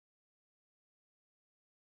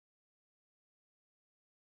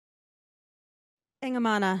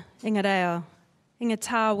Ingamana, ingareo,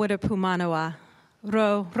 ingata widapumanawa,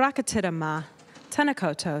 ro rakatirama,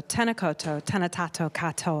 tenakoto, tenatato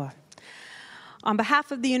katoa. On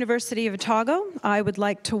behalf of the University of Otago, I would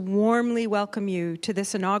like to warmly welcome you to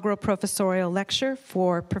this inaugural professorial lecture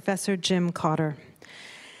for Professor Jim Cotter.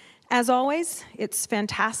 As always, it's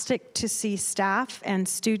fantastic to see staff and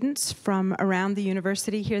students from around the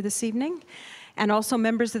university here this evening, and also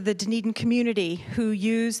members of the Dunedin community who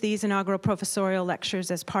use these inaugural professorial lectures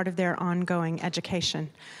as part of their ongoing education.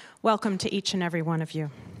 Welcome to each and every one of you.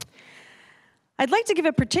 I'd like to give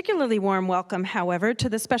a particularly warm welcome, however, to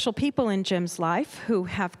the special people in Jim's life who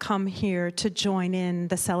have come here to join in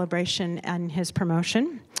the celebration and his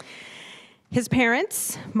promotion. His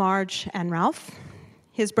parents, Marge and Ralph,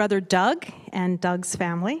 his brother Doug and Doug's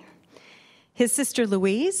family, his sister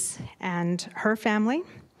Louise and her family,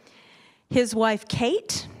 his wife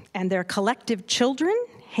Kate and their collective children,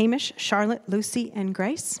 Hamish, Charlotte, Lucy, and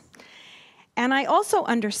Grace. And I also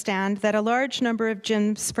understand that a large number of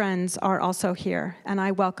Jim's friends are also here, and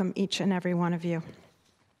I welcome each and every one of you.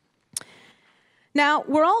 Now,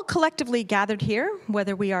 we're all collectively gathered here,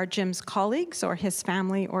 whether we are Jim's colleagues or his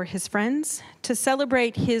family or his friends, to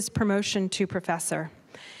celebrate his promotion to professor.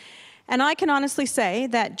 And I can honestly say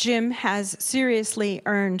that Jim has seriously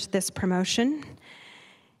earned this promotion.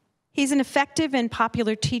 He's an effective and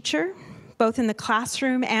popular teacher, both in the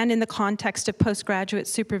classroom and in the context of postgraduate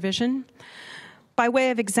supervision. By way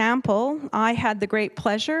of example, I had the great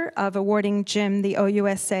pleasure of awarding Jim the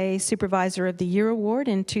OUSA Supervisor of the Year Award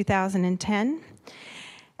in 2010.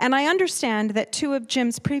 And I understand that two of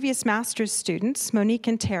Jim's previous master's students, Monique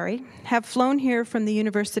and Terry, have flown here from the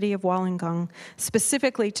University of Wollongong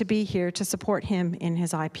specifically to be here to support him in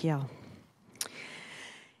his IPL.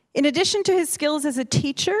 In addition to his skills as a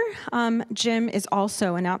teacher, Jim is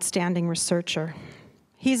also an outstanding researcher.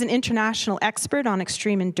 He's an international expert on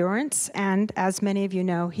extreme endurance, and as many of you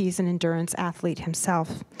know, he's an endurance athlete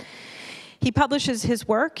himself. He publishes his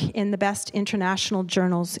work in the best international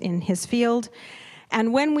journals in his field,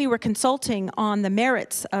 and when we were consulting on the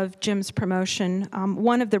merits of Jim's promotion,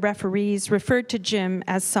 one of the referees referred to Jim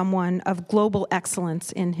as someone of global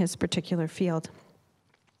excellence in his particular field.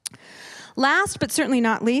 Last, but certainly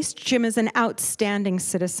not least, Jim is an outstanding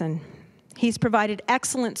citizen. He's provided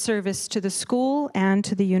excellent service to the school and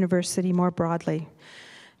to the university more broadly.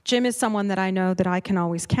 Jim is someone that I know that I can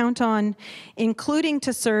always count on, including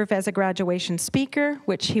to serve as a graduation speaker,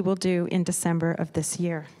 which he will do in December of this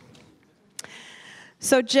year.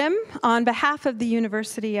 So Jim, on behalf of the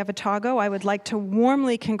University of Otago, I would like to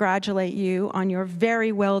warmly congratulate you on your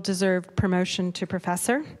very well-deserved promotion to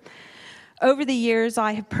professor. Over the years,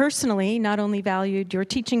 I have personally not only valued your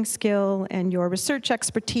teaching skill and your research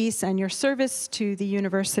expertise and your service to the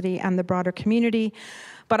university and the broader community,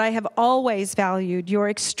 but I have always valued your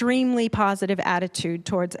extremely positive attitude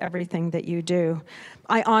towards everything that you do.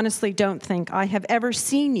 I honestly don't think I have ever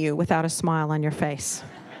seen you without a smile on your face.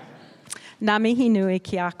 Ngā mihi nui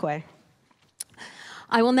ki a koe.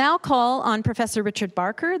 I will now call on Professor Richard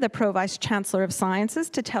Barker, the Pro-Vice Chancellor of Sciences,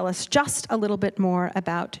 to tell us just a little bit more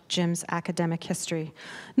about Jim's academic history.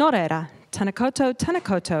 Nō reira, tēnā koutou,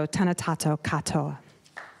 tēnā tātou katoa.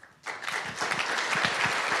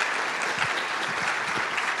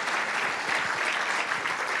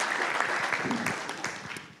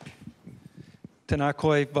 Tēnā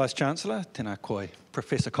koe, Vice Chancellor, tēnā koe,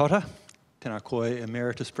 Professor Cotter, tēnā koe,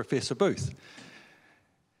 Emeritus Professor Booth.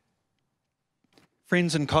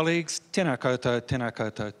 Friends and colleagues, tēnā koutou, tēnā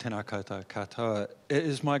koutou, tēnā koutou katoa. It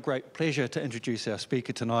is my great pleasure to introduce our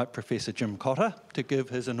speaker tonight, Professor Jim Cotter, to give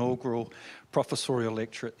his inaugural professorial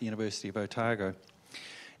lecture at the University of Otago.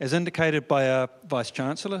 As indicated by our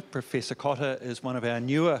Vice-Chancellor, Professor Cotter is one of our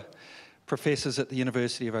newer professors at the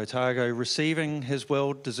University of Otago, receiving his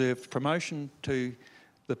well-deserved promotion to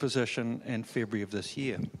the position in February of this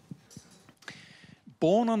year.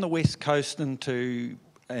 Born on the West Coast into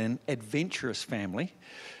an adventurous family,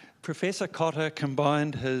 Professor Cotter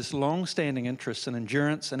combined his long-standing interest in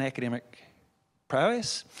endurance and academic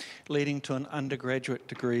prowess, leading to an undergraduate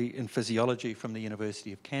degree in physiology from the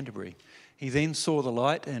University of Canterbury. He then saw the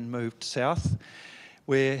light and moved south,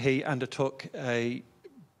 where he undertook a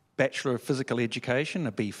Bachelor of Physical Education,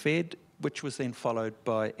 a BPhD, which was then followed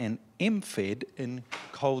by an MPhD in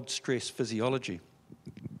cold stress physiology.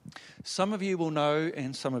 Some of you will know,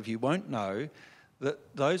 and some of you won't know,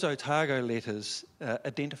 that those Otago letters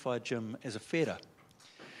identified Jim as a whera.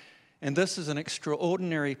 And this is an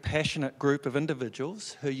extraordinary, passionate group of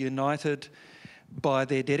individuals who united by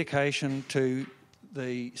their dedication to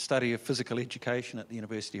the study of physical education at the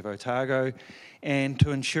University of Otago and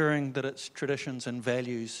to ensuring that its traditions and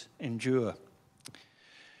values endure.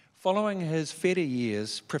 Following his Fedder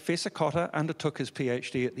years, Professor Cotter undertook his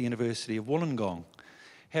PhD at the University of Wollongong.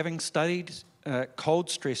 Having studied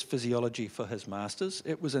cold stress physiology for his masters,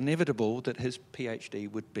 it was inevitable that his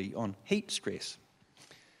PhD would be on heat stress.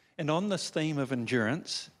 And on this theme of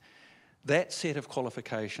endurance, that set of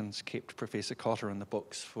qualifications kept Professor Cotter in the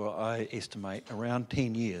books for, I estimate, around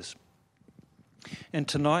 10 years. And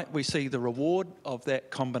tonight we see the reward of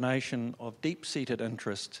that combination of deep-seated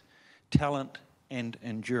interest, talent, and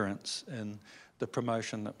endurance in the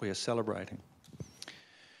promotion that we are celebrating.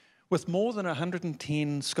 With more than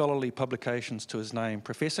 110 scholarly publications to his name,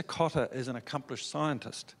 Professor Cotter is an accomplished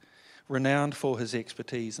scientist, renowned for his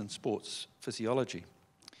expertise in sports physiology.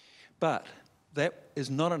 But that is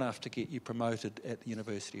not enough to get you promoted at the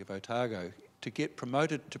University of Otago. To get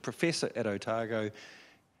promoted to professor at Otago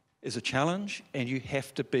is a challenge, and you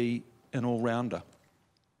have to be an all-rounder.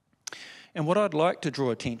 And what I'd like to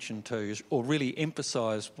draw attention to is, or really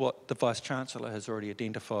emphasise what the Vice-Chancellor has already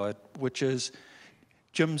identified, which is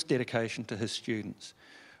Jim's dedication to his students.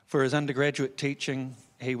 For his undergraduate teaching,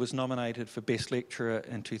 he was nominated for Best Lecturer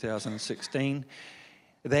in 2016.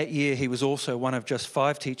 That year, he was also one of just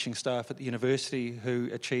 5 teaching staff at the university who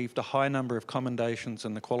achieved a high number of commendations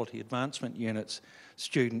in the Quality Advancement Unit's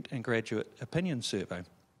Student and Graduate Opinion Survey.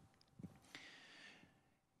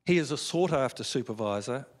 He is a sought-after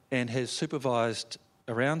supervisor and has supervised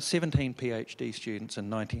around 17 PhD students and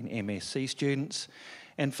 19 MSc students.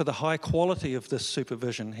 And for the high quality of this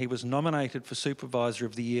supervision, he was nominated for Supervisor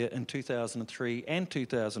of the Year in 2003 and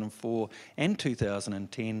 2004 and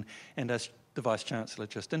 2010. And as the Vice-Chancellor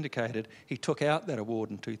just indicated, he took out that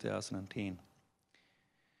award in 2010.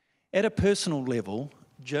 At a personal level,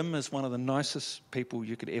 Jim is one of the nicest people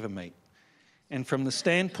you could ever meet. And from the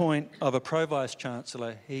standpoint of a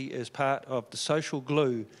Pro-Vice-Chancellor, he is part of the social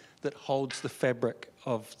glue that holds the fabric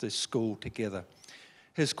of the school together.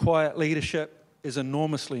 His quiet leadership is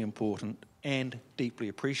enormously important and deeply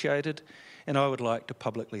appreciated, and I would like to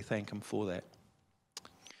publicly thank him for that.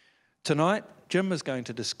 Tonight, Jim is going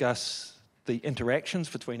to discuss the interactions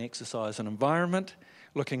between exercise and environment,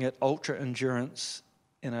 looking at ultra-endurance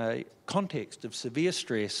in a context of severe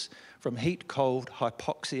stress from heat, cold,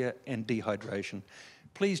 hypoxia and dehydration.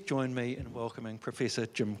 Please join me in welcoming Professor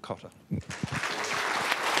Jim Cotter.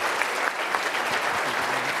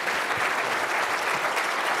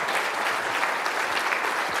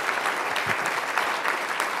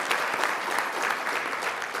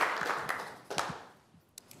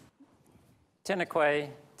 Tēnā koe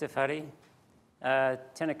te whare,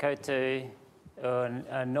 tēnā koutou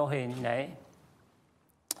o nohi nei.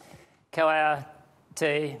 Kaua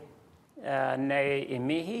te nei e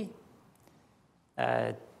mihi,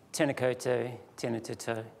 tēnā koutou, tēnā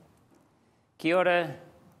tutou. Kia ora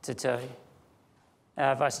tutou,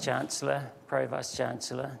 Vice-Chancellor,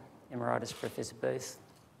 Pro-Vice-Chancellor, Emeritus Professor Booth.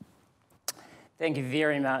 Thank you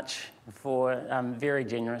very much for very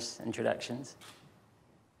generous introductions.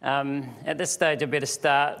 At this stage, I better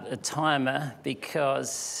start a timer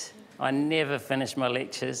because I never finish my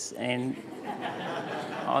lectures, and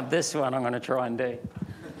on this one I'm going to try and do.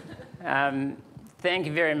 Thank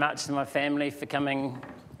you very much to my family for coming,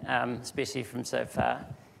 especially from so far,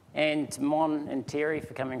 and to Mon and Terry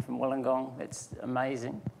for coming from Wollongong. That's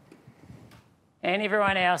amazing. And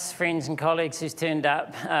everyone else, friends and colleagues who's turned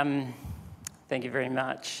up, thank you very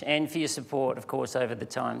much, and for your support, of course, over the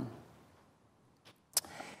time.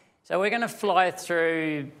 So we're going to fly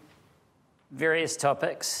through various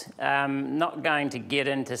topics. Not going to get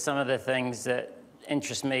into some of the things that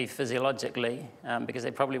interest me physiologically, because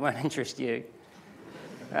they probably won't interest you.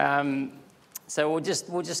 So we'll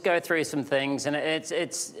just go through some things, and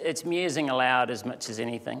it's musing aloud as much as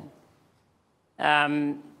anything.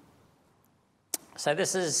 So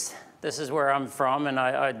this is where I'm from, and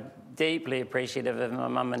I'm deeply appreciative of my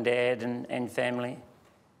mum and dad and family.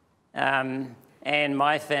 And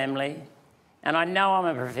my family, and I know I'm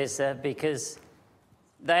a professor because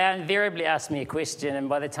they invariably ask me a question, and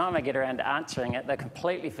by the time I get around to answering it, they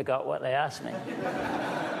completely forgot what they asked me.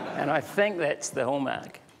 And I think that's the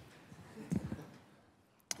hallmark.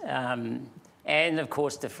 And of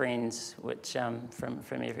course the friends, which from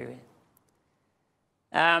everywhere.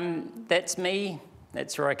 That's me.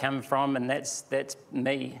 That's where I come from, and that's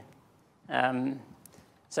me.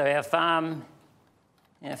 So our farm,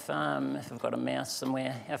 if I've got a mouse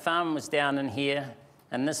somewhere, our farm was down in here,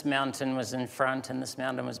 and this mountain was in front, and this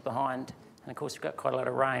mountain was behind. And of course, we've got quite a lot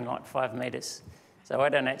of rain, like 5 metres. So I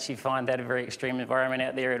don't actually find that a very extreme environment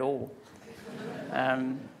out there at all.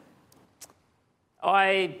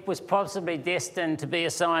 I was possibly destined to be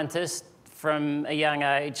a scientist from a young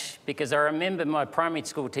age, because I remember my primary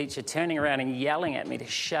school teacher turning around and yelling at me to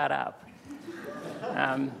shut up.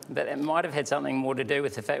 But it might have had something more to do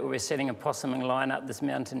with the fact we were setting a possuming line up this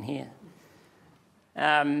mountain here.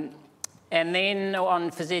 And then on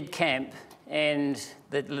phys ed camp, and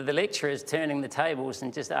the lecturers turning the tables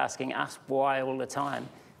and just asking us why all the time.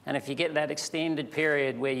 And if you get that extended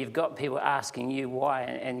period where you've got people asking you why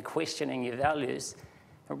and questioning your values,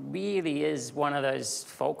 it really is one of those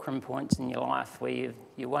fulcrum points in your life where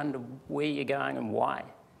you wonder where you're going and why.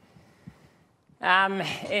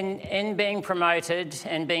 In being promoted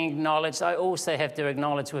and being acknowledged, I also have to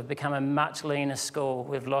acknowledge we've become a much leaner school.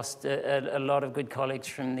 We've lost a lot of good colleagues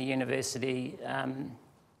from the university, and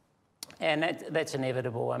that's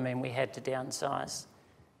inevitable. I mean, we had to downsize.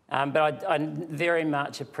 But I very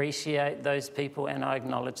much appreciate those people and I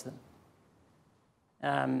acknowledge them.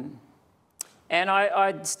 And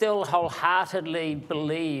I still wholeheartedly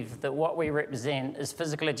believe that what we represent is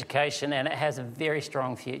physical education and it has a very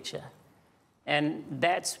strong future. And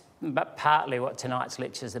that's partly what tonight's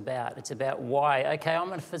lecture is about. It's about why, okay,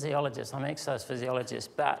 I'm a physiologist, I'm an exercise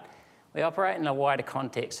physiologist, but we operate in a wider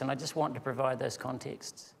context and I just want to provide those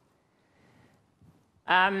contexts.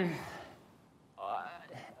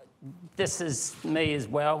 This is me as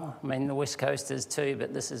well. I mean, the West Coast is too,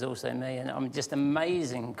 but this is also me, and I'm just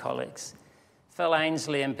amazing colleagues. Phil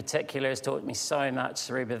Ainsley in particular has taught me so much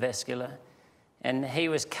cerebrovascular, and he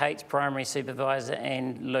was Kate's primary supervisor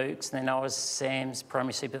and Luke's, and then I was Sam's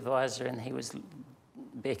primary supervisor, and he was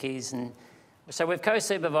Becky's, and so we've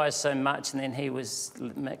co-supervised so much, and then he was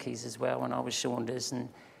Mickey's as well when I was Shaunda's,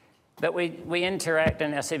 but we interact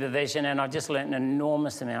in our supervision, and I just learnt an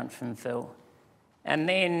enormous amount from Phil. And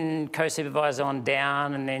then co-supervisor on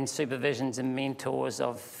down, and then supervisions and mentors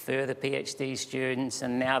of further PhD students,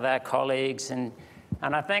 and now they're colleagues. And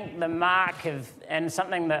I think the mark of, and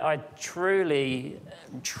something that I truly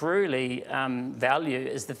value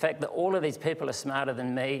is the fact that all of these people are smarter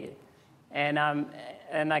than me, and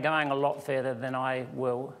they're going a lot further than I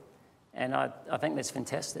will. And I think that's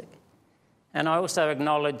fantastic. And I also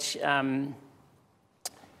acknowledge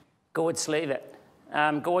Gord Sleevett.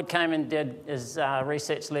 Gord came and did his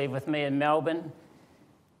research leave with me in Melbourne,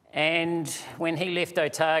 and when he left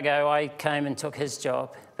Otago, I came and took his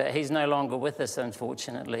job, but he's no longer with us,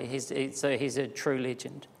 unfortunately. So he's a true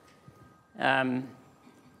legend. And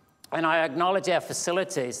I acknowledge our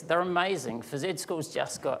facilities. They're amazing. Phys ed school's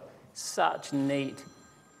just got such neat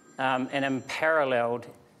and unparalleled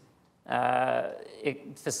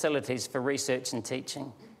facilities for research and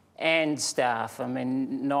teaching. And staff. I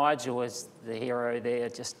mean, Nigel is the hero there,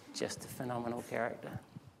 just a phenomenal character.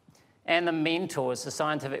 And the mentors, the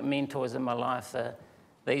scientific mentors in my life are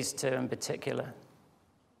these two in particular,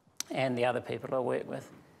 and the other people I work with.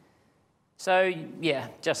 So, yeah,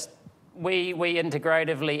 we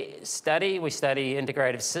integratively study. We study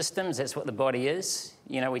integrative systems. That's what the body is.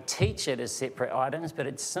 You know, we teach it as separate items, but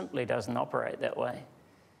it simply doesn't operate that way.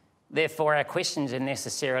 Therefore, our questions are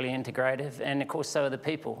necessarily integrative, and of course, so are the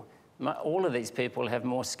people. All of these people have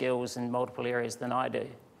more skills in multiple areas than I do.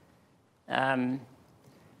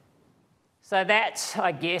 So that's,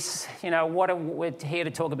 I guess, you know, we're here to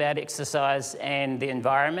talk about exercise and the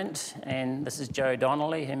environment, and this is Joe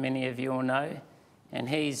Donnelly, who many of you will know, and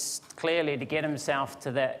he's clearly to get himself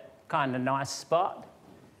to that kind of nice spot,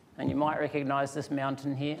 and you might recognise this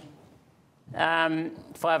mountain here.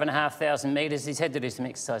 5,500 metres. He's had to do some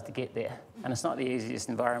exercise to get there, and it's not the easiest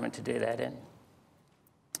environment to do that in.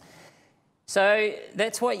 So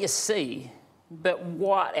that's what you see, but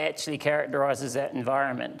what actually characterises that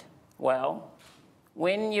environment? Well,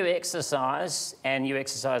 when you exercise, and you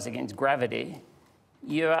exercise against gravity,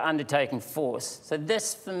 you are undertaking force. So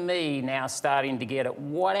this, for me, now starting to get at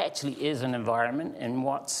what actually is an environment and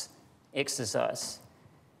what's exercise.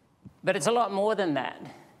 But it's a lot more than that.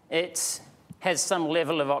 It has some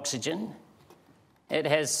level of oxygen. It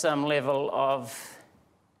has some level of,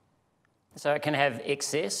 so it can have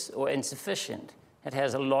excess or insufficient. It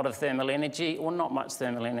has a lot of thermal energy or not much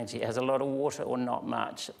thermal energy. It has a lot of water or not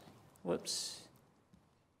much. Whoops.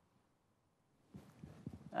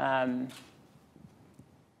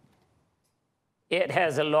 It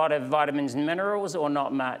has a lot of vitamins and minerals or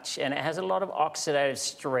not much, and it has a lot of oxidative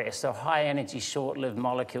stress, so high energy, short-lived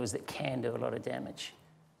molecules that can do a lot of damage,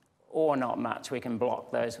 or not much. We can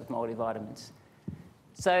block those with multivitamins.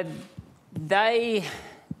 So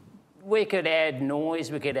we could add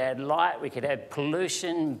noise, we could add light, we could add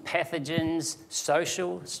pollution, pathogens,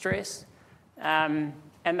 social stress,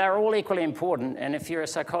 and they're all equally important. And if you're a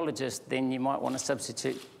psychologist, then you might want to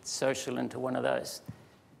substitute social into one of those.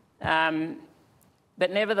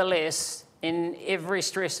 But nevertheless, in every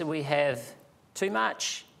stressor we have too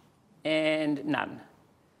much and none.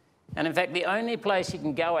 And in fact, the only place you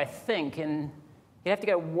can go, I think, and you have to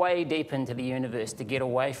go way deep into the universe to get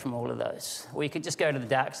away from all of those. Or you could just go to the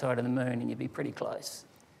dark side of the moon and you'd be pretty close.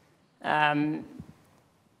 But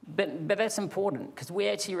that's important because we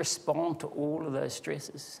actually respond to all of those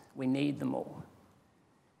stresses. We need them all.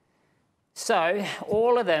 So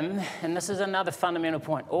all of them, and this is another fundamental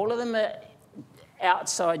point, all of them are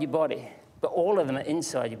outside your body, but all of them are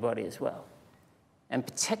inside your body as well, and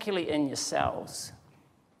particularly in your cells.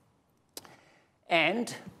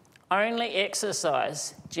 And only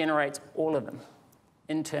exercise generates all of them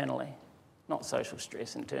internally, not social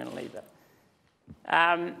stress internally, but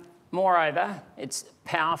moreover, it's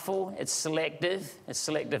powerful, it's selective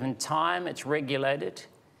in time, it's regulated.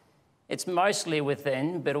 It's mostly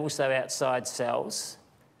within, but also outside cells.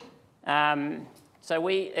 So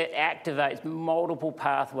it activates multiple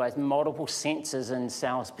pathways, multiple sensors in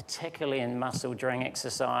cells, particularly in muscle during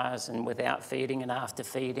exercise and without feeding and after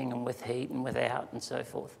feeding and with heat and without and so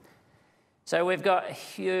forth. So we've got a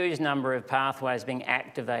huge number of pathways being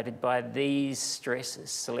activated by these stresses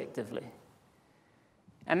selectively.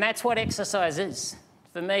 And that's what exercise is.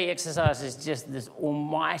 For me, exercise is just this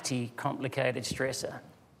almighty complicated stressor.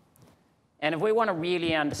 And if we want to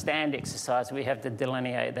really understand exercise, we have to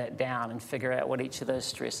delineate that down and figure out what each of those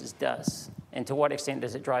stresses does. And to what extent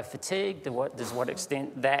does it drive fatigue? To what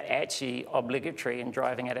extent that actually obligatory in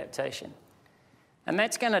driving adaptation? And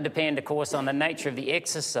that's going to depend, of course, on the nature of the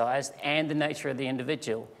exercise and the nature of the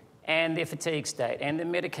individual and their fatigue state and their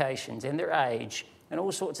medications and their age and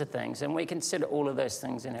all sorts of things. And we consider all of those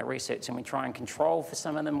things in our research and we try and control for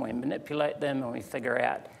some of them, we manipulate them, and we figure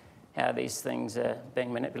out how these things are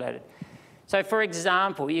being manipulated. So, for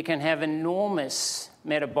example, you can have enormous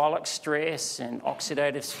metabolic stress and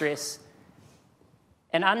oxidative stress.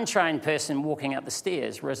 An untrained person walking up the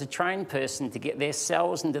stairs, whereas a trained person, to get their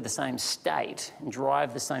cells into the same state and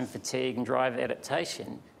drive the same fatigue and drive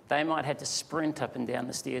adaptation, they might have to sprint up and down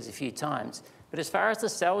the stairs a few times. But as far as the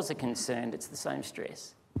cells are concerned, it's the same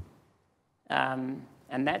stress. And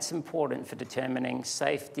that's important for determining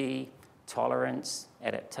safety, tolerance,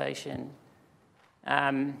 adaptation.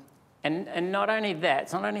 And not only that,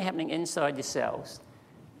 it's not only happening inside your cells,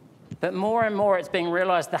 but more and more it's being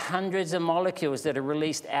realized the hundreds of molecules that are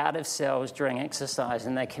released out of cells during exercise,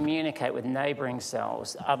 and they communicate with neighboring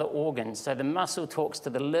cells, other organs. So the muscle talks to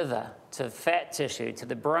the liver, to fat tissue, to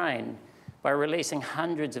the brain, by releasing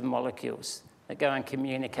hundreds of molecules that go and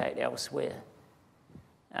communicate elsewhere.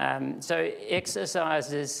 So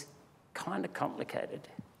exercise is kind of complicated.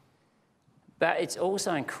 But it's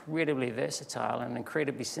also incredibly versatile and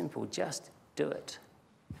incredibly simple. Just do it.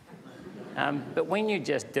 But when you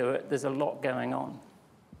just do it, there's a lot going on.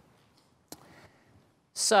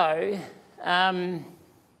 So, now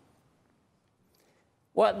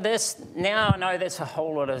I know that's a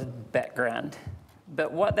whole lot of background,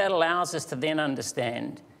 but what that allows us to then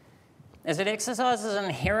understand is that exercise is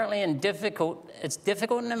inherently difficult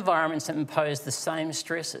in environments that impose the same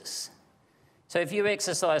stresses. So if you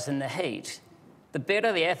exercise in the heat, the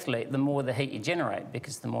better the athlete, the more the heat you generate,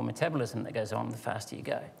 because the more metabolism that goes on, the faster you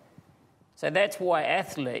go. So that's why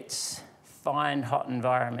athletes find hot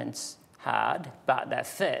environments hard, but they're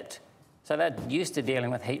fit. So they're used to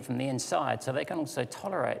dealing with heat from the inside, so they can also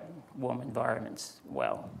tolerate warm environments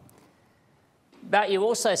well. But you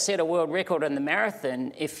also set a world record in the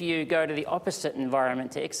marathon if you go to the opposite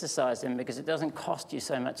environment to exercise in, because it doesn't cost you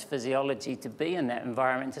so much physiology to be in that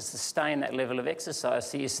environment to sustain that level of exercise.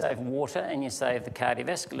 So you save water and you save the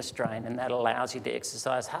cardiovascular strain, and that allows you to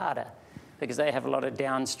exercise harder because they have a lot of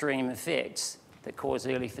downstream effects that cause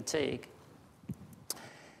early fatigue.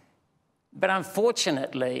 But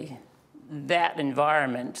unfortunately, that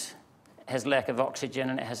environment has lack of oxygen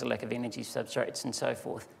and it has a lack of energy substrates and so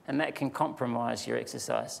forth, and that can compromise your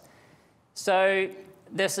exercise. So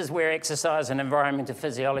this is where exercise and environmental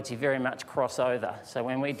physiology very much cross over. So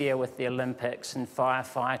when we deal with the Olympics and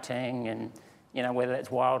firefighting and whether it's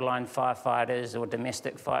wildland firefighters or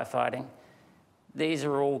domestic firefighting, these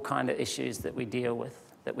are all kind of issues that we deal with,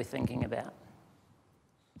 that we're thinking about.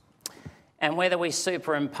 And whether we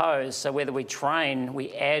superimpose, so whether we train,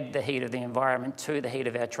 we add the heat of the environment to the heat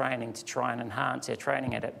of our training to try and enhance our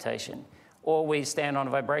training adaptation, or we stand on a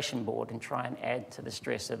vibration board and try and add to the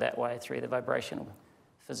stressor that way through the vibrational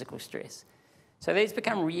physical stress. So these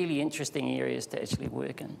become really interesting areas to actually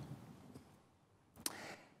work in.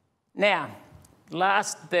 Now,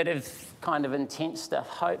 last bit of kind of intense stuff,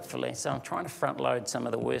 hopefully, so I'm trying to front load some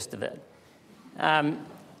of the worst of it.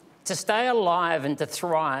 To stay alive and to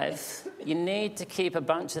thrive, you need to keep a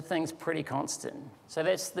bunch of things pretty constant. So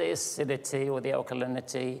that's the acidity or the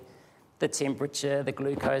alkalinity, the temperature, the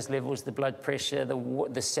glucose levels, the blood pressure,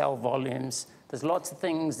 the cell volumes. There's lots of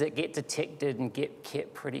things that get detected and get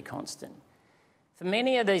kept pretty constant. For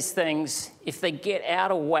many of these things, if they get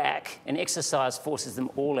out of whack, and exercise forces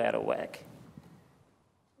them all out of whack,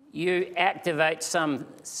 you activate some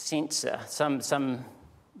sensor, some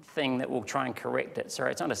thing that will try and correct it.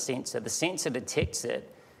 Sorry, it's not a sensor. The sensor detects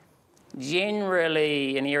it.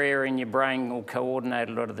 Generally, an area in your brain will coordinate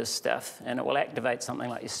a lot of this stuff, and it will activate something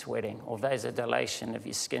like your sweating or vasodilation of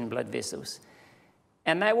your skin blood vessels.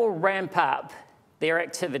 And they will ramp up their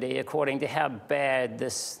activity according to how bad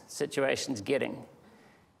this situation's getting.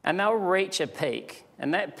 And they'll reach a peak.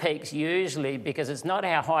 And that peak's usually because it's not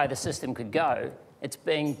how high the system could go, it's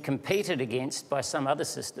being competed against by some other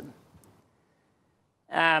system.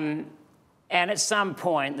 And at some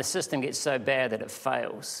point, the system gets so bad that it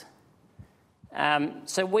fails.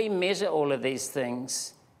 So we measure all of these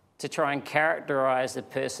things to try and characterize a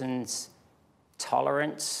person's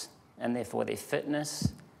tolerance and therefore their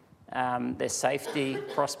fitness, their safety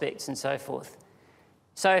prospects and so forth.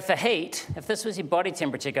 So for heat, if this was your body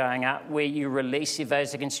temperature going up, where you release your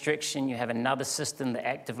vasoconstriction, you have another system that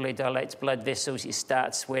actively dilates blood vessels, you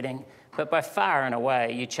start sweating, but by far and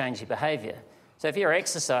away, you change your behavior. So if you're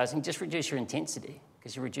exercising, just reduce your intensity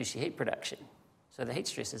because you reduce your heat production. So the heat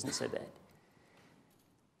stress isn't so bad.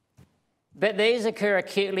 But these occur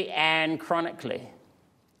acutely and chronically.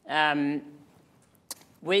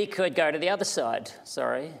 We could go to the other side,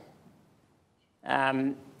 sorry.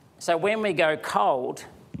 So when we go cold,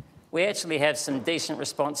 we actually have some decent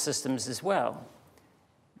response systems as well.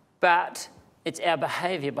 But it's our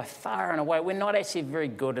behavior by far and away. We're not actually very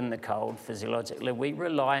good in the cold physiologically. We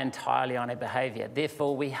rely entirely on our behavior.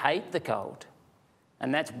 Therefore, we hate the cold.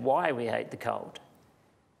 And that's why we hate the cold,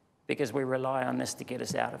 because we rely on this to get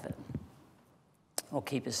us out of it or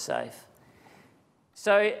keep us safe.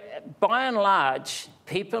 So by and large,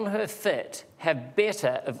 people who are fit have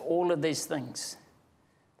better of all of these things.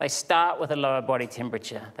 They start with a lower body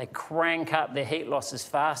temperature. They crank up their heat losses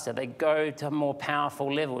faster. They go to more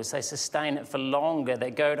powerful levels. They sustain it for longer. They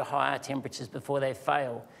go to higher temperatures before they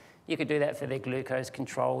fail. You could do that for their glucose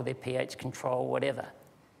control, their pH control, whatever.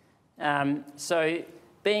 So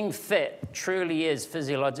being fit truly is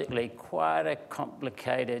physiologically quite a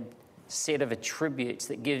complicated set of attributes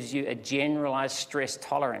that gives you a generalized stress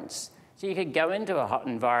tolerance. So you could go into a hot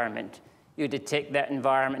environment. You detect that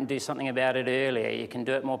environment and do something about it earlier. You can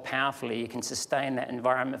do it more powerfully. You can sustain that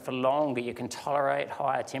environment for longer. You can tolerate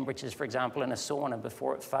higher temperatures, for example, in a sauna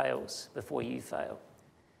before it fails, before you fail.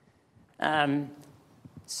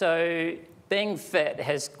 So being fit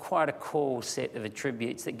has quite a cool set of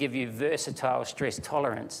attributes that give you versatile stress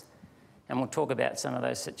tolerance. And we'll talk about some of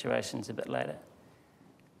those situations a bit later.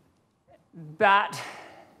 But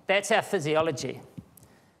that's our physiology.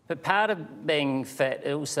 But part of being fit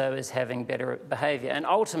also is having better behavior. And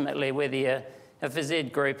ultimately, whether you're a phys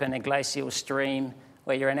ed group in a glacial stream,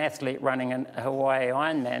 where you're an athlete running a Hawaii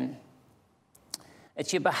Ironman,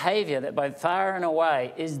 it's your behavior that by far and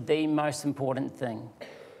away is the most important thing.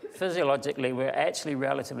 Physiologically, we're actually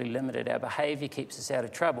relatively limited. Our behavior keeps us out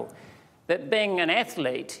of trouble. But being an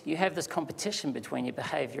athlete, you have this competition between your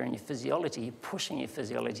behavior and your physiology. You're pushing your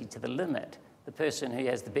physiology to the limit. The person who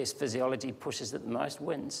has the best physiology pushes it the most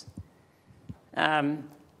wins. So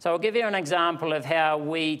I'll give you an example of how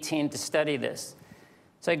we tend to study this.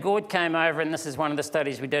 So Gord came over, and this is one of the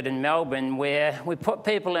studies we did in Melbourne, where we put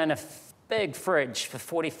people in a big fridge for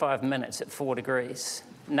 45 minutes at 4 degrees,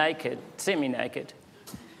 naked, semi-naked.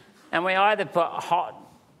 And we either put hot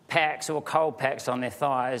packs or cold packs on their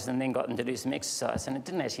thighs and then got them to do some exercise. And it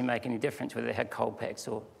didn't actually make any difference whether they had cold packs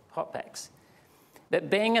or hot packs. But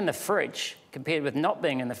being in the fridge, compared with not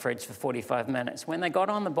being in the fridge for 45 minutes, when they got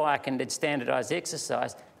on the bike and did standardized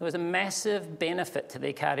exercise, there was a massive benefit to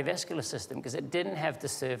their cardiovascular system because it didn't have to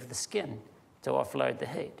serve the skin to offload the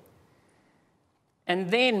heat. And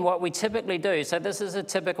then what we typically do, so this is a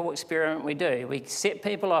typical experiment we do, we set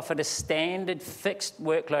people off at a standard fixed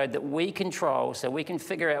workload that we control so we can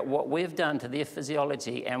figure out what we've done to their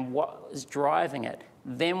physiology and what is driving it.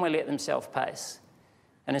 Then we let them self-pace.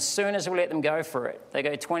 And as soon as we let them go for it, they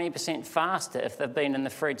go 20% faster if they've been in the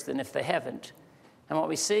fridge than if they haven't. And what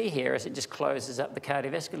we see here is it just closes up the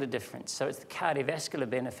cardiovascular difference. So it's the cardiovascular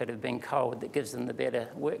benefit of being cold that gives them the better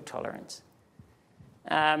work tolerance.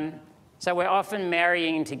 So we're often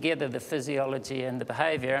marrying together the physiology and the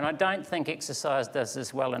behavior, and I don't think exercise does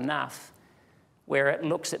this well enough, where it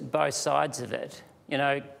looks at both sides of it. You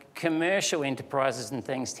know, commercial enterprises and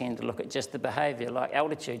things tend to look at just the behaviour, like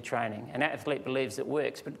altitude training. An athlete believes it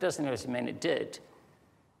works, but it doesn't necessarily mean it did.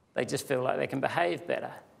 They just feel like they can behave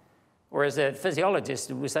better. Whereas a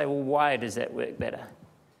physiologist would say, well, why does that work better?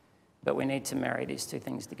 But we need to marry these two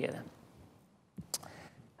things together.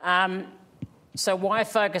 So why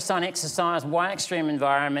focus on exercise? Why extreme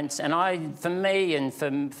environments? And for me and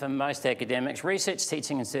for most academics, research,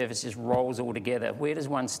 teaching and services rolls all together. Where does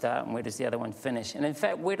one start and where does the other one finish? And in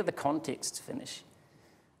fact, where do the contexts finish?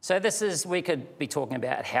 So we could be talking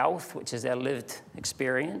about health, which is our lived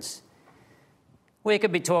experience. We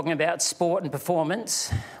could be talking about sport and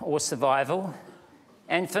performance or survival.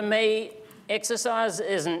 And for me, exercise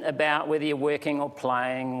isn't about whether you're working or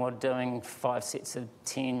playing or doing 5 sets of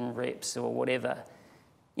 10 reps or whatever.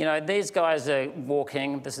 You know, these guys are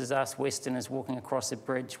walking, this is us Westerners walking across a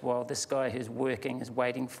bridge while this guy who's working is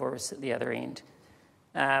waiting for us at the other end.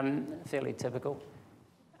 Fairly typical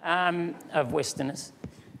of Westerners.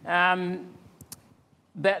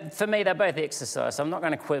 But for me, they're both exercise. I'm not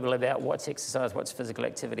going to quibble about what's exercise, what's physical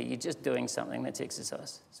activity. You're just doing something that's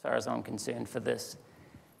exercise, as far as I'm concerned for this.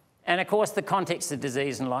 And of course, the context of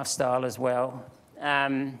disease and lifestyle as well.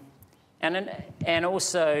 And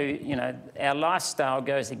also, you know, our lifestyle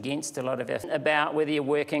goes against a lot of about whether you're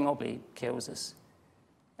working or kills us.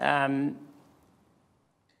 And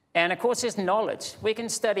of course, there's knowledge. We can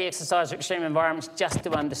study exercise or extreme environments just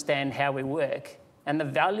to understand how we work. And the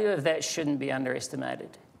value of that shouldn't be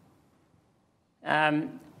underestimated.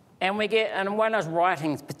 And when I was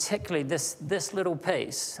writing, particularly this little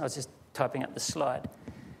piece, I was just typing up the slide.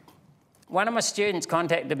 One of my students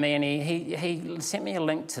contacted me and he sent me a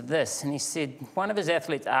link to this, and he said one of his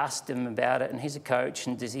athletes asked him about it, and he's a coach,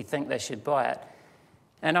 and does he think they should buy it?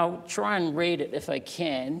 And I'll try and read it if I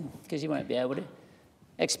can, because you won't be able to.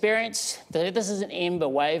 This is an Ember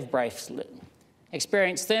wave bracelet.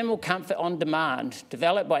 Experience thermal comfort on demand,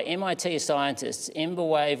 developed by MIT scientists. Ember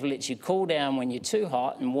Wave lets you cool down when you're too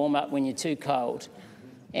hot and warm up when you're too cold.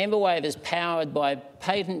 Ember Wave is powered by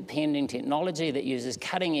patent-pending technology that uses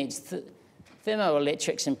cutting-edge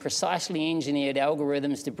thermoelectrics and precisely engineered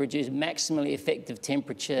algorithms to produce maximally effective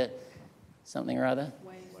temperature, something or other.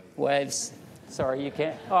 Waves. Sorry, you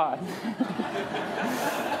can't. Oh.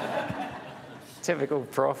 Typical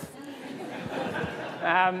prof.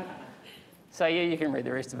 So yeah, you can read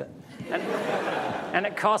the rest of it. And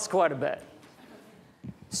it costs quite a bit.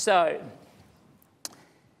 So,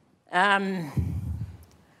 for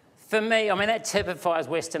me, I mean, that typifies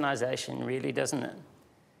Westernisation, really, doesn't it?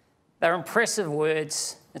 They're impressive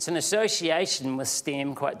words. It's an association with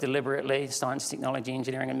STEM, quite deliberately, science, technology,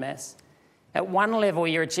 engineering, and maths. At one level,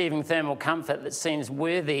 you're achieving thermal comfort that seems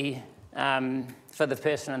worthy for the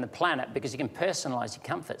person and the planet, because you can personalise your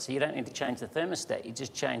comfort, so you don't need to change the thermostat, you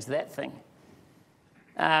just change that thing.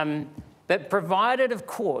 But provided, of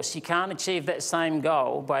course, you can't achieve that same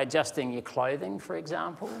goal by adjusting your clothing, for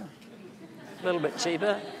example, a little bit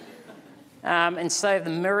cheaper, and save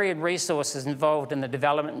the myriad resources involved in the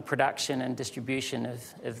development and production and distribution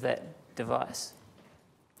of that device.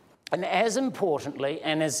 And as importantly,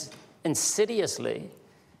 and as insidiously,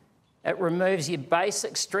 it removes your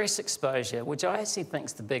basic stress exposure, which I actually think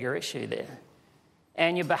is the bigger issue there,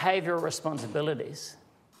 and your behavioural responsibilities.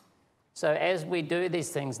 So as we do these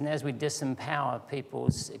things and as we disempower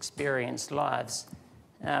people's experienced lives,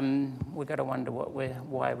 we've got to wonder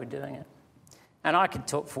why we're doing it. And I could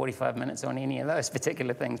talk 45 minutes on any of those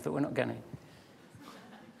particular things, but we're not going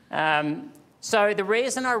to. So the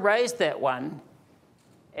reason I raised that one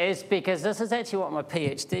is because this is actually what my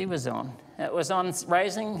PhD was on. It was on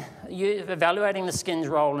evaluating the skin's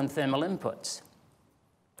role in thermal inputs.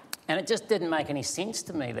 And it just didn't make any sense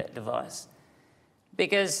to me, that device.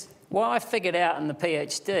 Because what I figured out in the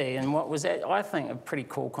PhD, and what was, I think, a pretty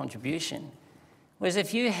cool contribution, was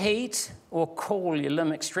if you heat or cool your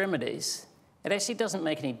limb extremities, it actually doesn't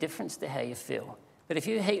make any difference to how you feel. But if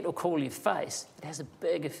you heat or cool your face, it has a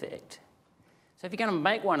big effect. So if you're going to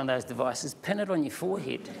make one of those devices, pin it on your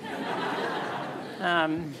forehead.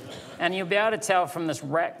 And you'll be able to tell from this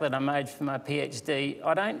rack that I made for my PhD,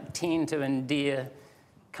 I don't tend to endear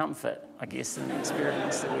comfort, I guess, in the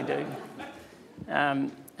experience that we do.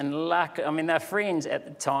 And luck, I mean, they're friends at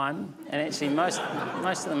the time, and actually most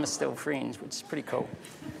of them are still friends, which is pretty cool.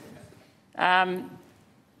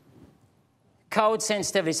 Cold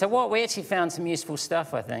sensitivity. So we actually found some useful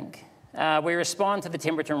stuff, I think. We respond to the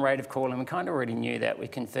temperature and rate of cooling. We kind of already knew that. We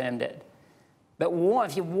confirmed it. But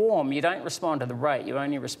if you're warm, you don't respond to the rate. You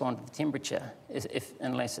only respond to the temperature,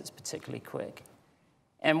 unless it's particularly quick.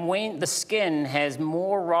 And when the skin has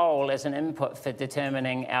more role as an input for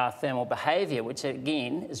determining our thermal behaviour, which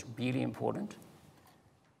again is really important,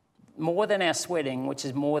 more than our sweating, which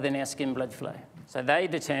is more than our skin blood flow. So they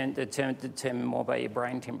determine more by your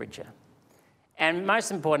brain temperature. And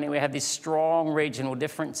most importantly, we have these strong regional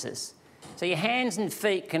differences. So your hands and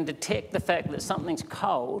feet can detect the fact that something's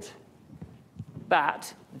cold,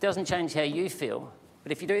 but it doesn't change how you feel.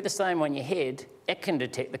 But if you do the same on your head, it can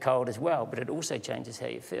detect the cold as well, but it also changes how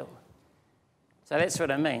you feel. So that's what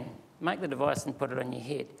I mean. Make the device and put it on your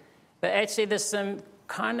head. But actually, there's some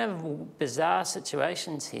kind of bizarre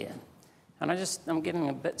situations here. And I'm getting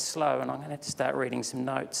a bit slow, and I'm going to have to start reading some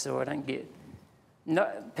notes so I don't get... No,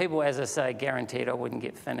 people, as I say, guaranteed I wouldn't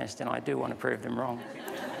get finished, and I do want to prove them wrong.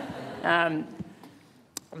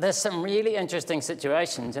 There's some really interesting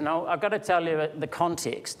situations, and I've got to tell you the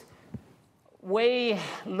context.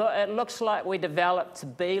 It looks like we developed to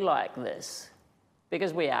be like this,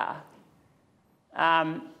 because we are.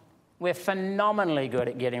 We're phenomenally good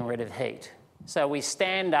at getting rid of heat. So we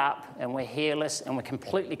stand up and we're hairless and we're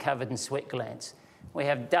completely covered in sweat glands. We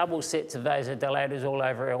have double sets of vasodilators all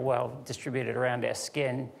over our well distributed around our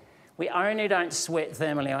skin. We only don't sweat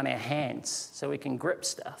thermally on our hands, so we can grip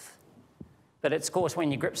stuff. But it's, of course,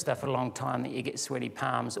 when you grip stuff for a long time that you get sweaty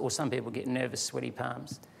palms, or some people get nervous sweaty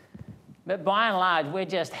palms. But by and large, we're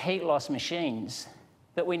just heat loss machines.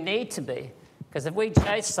 But we need to be, because if we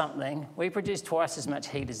chase something, we produce twice as much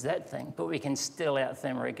heat as that thing, but we can still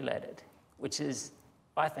out-thermoregulate it, which is,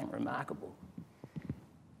 I think, remarkable.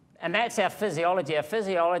 And that's our physiology. Our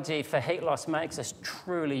physiology for heat loss makes us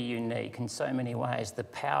truly unique in so many ways, the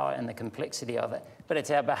power and the complexity of it. But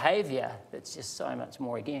it's our behaviour that's just so much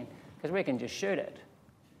more again, because we can just shoot it.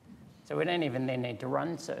 So we don't even then need to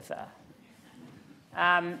run so far.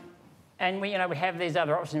 And we have these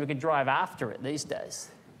other options. We could drive after it these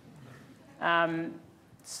days.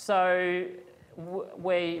 So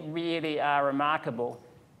we really are remarkable.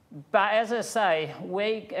 But as I say,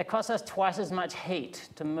 it costs us twice as much heat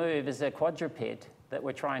to move as a quadruped that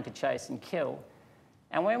we're trying to chase and kill.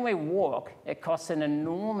 And when we walk, it costs an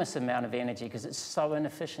enormous amount of energy because it's so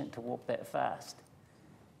inefficient to walk that fast.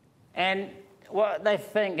 And what they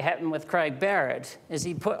think happened with Craig Barrett is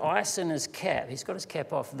he put ice in his cap. He's got his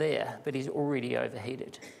cap off there, but he's already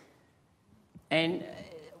overheated. And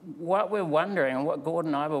what we're wondering, and what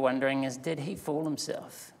Gordon and I were wondering, is did he fool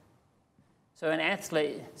himself? So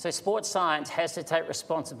sports science has to take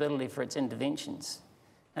responsibility for its interventions.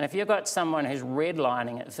 And if you've got someone who's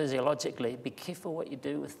redlining it physiologically, be careful what you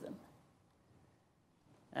do with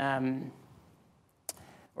them.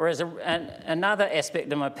 Whereas another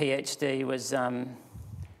aspect of my PhD was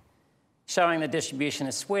showing the distribution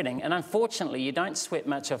of sweating. And unfortunately, you don't sweat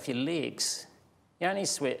much off your legs. You only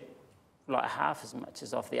sweat like half as much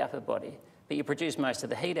as off the upper body, but you produce most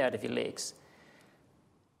of the heat out of your legs.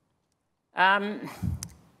 And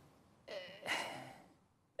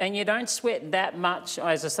you don't sweat that much,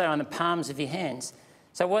 as I say, on the palms of your hands.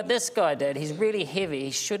 So what this guy did, he's really heavy.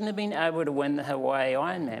 He shouldn't have been able to win the Hawaii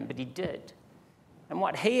Ironman, but he did. And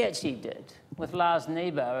what he actually did with Lars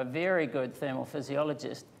Nebo, a very good thermal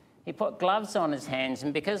physiologist, he put gloves on his hands,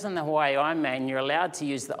 and because in the Hawaii Ironman you're allowed to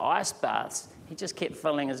use the ice baths, he just kept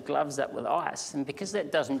filling his gloves up with ice. And because that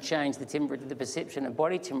doesn't change the temperature, the perception of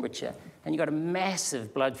body temperature, and you've got a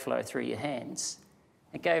massive blood flow through your hands,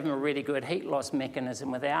 it gave him a really good heat loss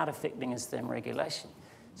mechanism without affecting his thermoregulation.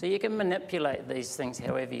 So you can manipulate these things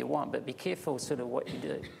however you want, but be careful sort of what you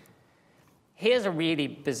do. Here's a really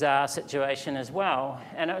bizarre situation as well,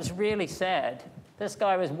 and it was really sad. This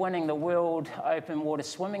guy was winning the World Open Water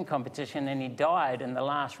Swimming Competition, and he died in the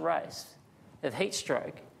last race of heat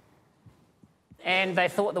stroke. And they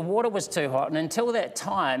thought the water was too hot, and until that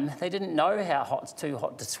time, they didn't know how hot's too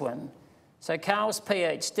hot to swim. So Carl's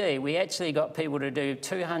PhD, we actually got people to do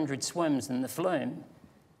 200 swims in the flume,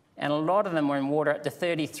 and a lot of them were in water up to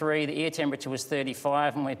 33, the air temperature was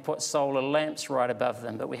 35, and we put solar lamps right above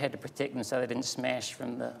them, but we had to protect them so they didn't smash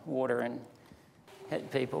from the water and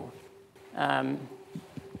hit people. And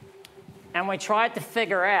we tried to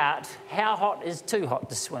figure out how hot is too hot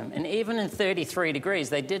to swim, and even in 33 degrees,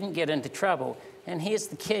 they didn't get into trouble. And here's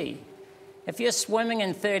the key. If you're swimming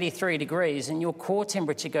in 33 degrees and your core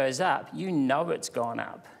temperature goes up, you know it's gone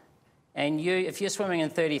up. And if you're swimming in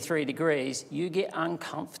 33 degrees, you get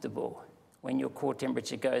uncomfortable when your core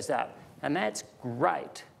temperature goes up. And that's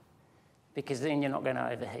great, because then you're not going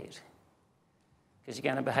to overheat, because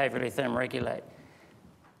you're going to behaviourally thermoregulate.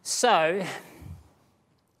 So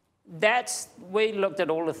we looked at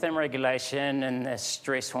all the thermoregulation and the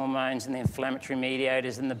stress hormones and the inflammatory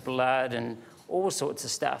mediators in the blood and all sorts of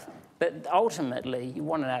stuff. But ultimately, you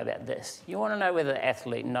want to know about this. You want to know whether the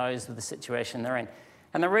athlete knows the situation they're in.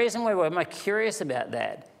 And the reason we were more curious about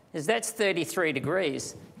that is that's 33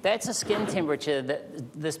 degrees. That's a skin temperature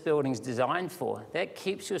that this building's designed for. That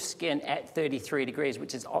keeps your skin at 33 degrees,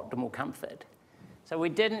 which is optimal comfort. So we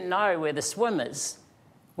didn't know where the swimmers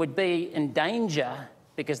would be in danger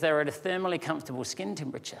because they were at a thermally comfortable skin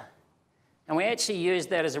temperature. And we actually used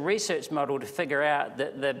that as a research model to figure out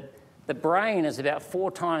that the brain is about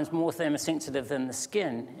 4 times more thermosensitive than the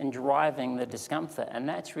skin in driving the discomfort. And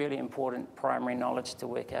that's really important primary knowledge to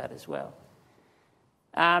work out as well.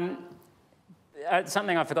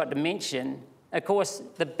 Something I forgot to mention, of course,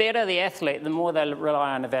 the better the athlete, the more they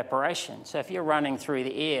rely on evaporation. So if you're running through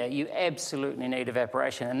the air, you absolutely need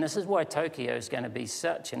evaporation. And this is why Tokyo is going to be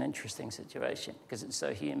such an interesting situation, because it's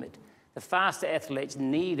so humid. The faster athletes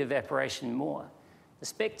need evaporation more. The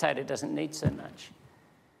spectator doesn't need so much.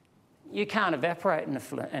 You can't evaporate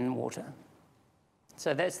in water.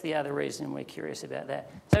 So that's the other reason we're curious about that.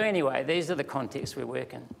 So anyway, these are the contexts we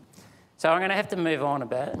work in. So I'm going to have to move on a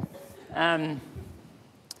bit.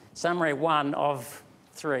 Summary 1 of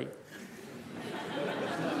 3.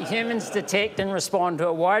 Humans detect and respond to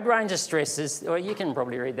a wide range of stresses. Well, you can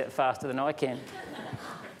probably read that faster than I can.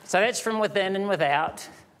 So that's from within and without,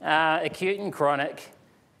 acute and chronic.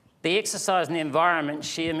 The exercise and the environment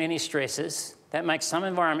share many stresses. That makes some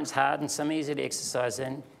environments hard and some easy to exercise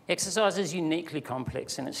in. Exercise is uniquely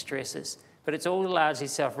complex in its stresses, but it's all largely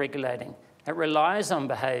self-regulating. It relies on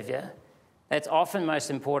behaviour. That's often most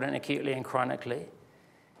important acutely and chronically.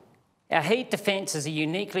 Our heat defence is a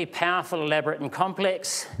uniquely powerful, elaborate and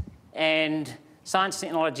complex, and science,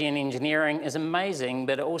 technology and engineering is amazing,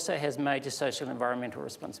 but it also has major social and environmental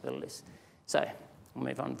responsibilities. So we'll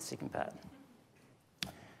move on to the second part.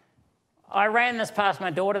 I ran this past my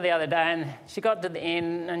daughter the other day, and she got to the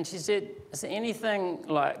end and she said, is there anything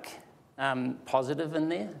like positive in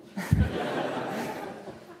there?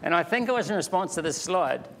 And I think it was in response to this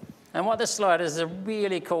slide. And what this slide is a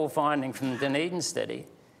really cool finding from the Dunedin study.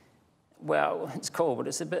 Well, it's cool, but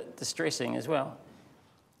it's a bit distressing as well.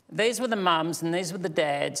 These were the mums and these were the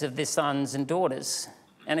dads of their sons and daughters.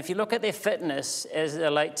 And if you look at their fitness as a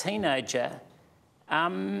late teenager,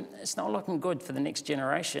 it's not looking good for the next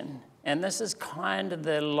generation. And this is kind of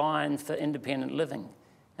the line for independent living.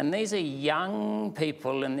 And these are young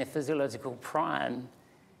people in their physiological prime.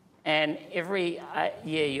 And every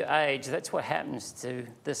year you age, that's what happens to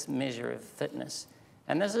this measure of fitness.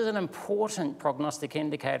 And this is an important prognostic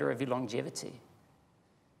indicator of your longevity.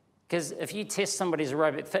 Because if you test somebody's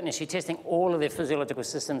aerobic fitness, you're testing all of their physiological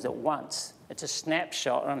systems at once. It's a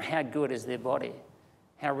snapshot on how good is their body,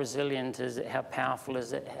 how resilient is it, how powerful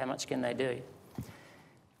is it, how much can they do.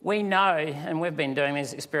 We know, and we've been doing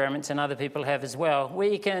these experiments and other people have as well,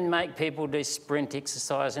 we can make people do sprint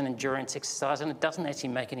exercise and endurance exercise, and it doesn't actually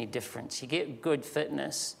make any difference. You get good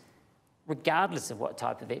fitness regardless of what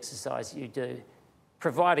type of exercise you do,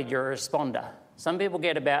 provided you're a responder. Some people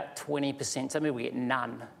get about 20%, some people get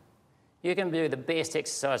none. You can do the best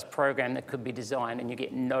exercise program that could be designed and you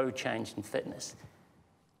get no change in fitness.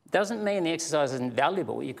 Doesn't mean the exercise isn't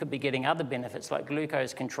valuable. You could be getting other benefits like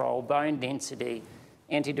glucose control, bone density,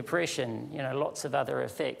 antidepressant, lots of other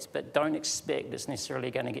effects, but don't expect it's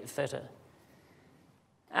necessarily going to get fitter.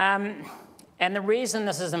 And the reason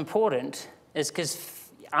this is important is because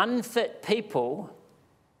unfit people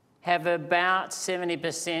have about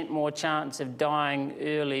 70% more chance of dying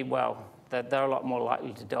early. Well, they're a lot more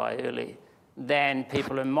likely to die early than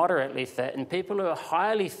people who are moderately fit, and people who are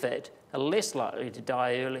highly fit are less likely to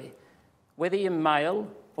die early, whether you're male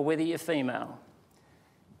or whether you're female.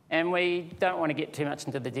 And we don't want to get too much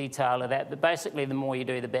into the detail of that, but basically the more you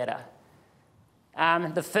do, the better.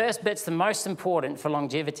 The first bit's the most important for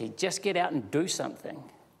longevity. Just get out and do something.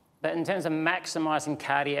 But in terms of maximising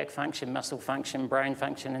cardiac function, muscle function, brain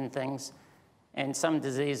function and things, and some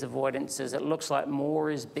disease avoidances, it looks like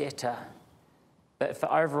more is better. But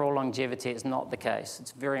for overall longevity, it's not the case.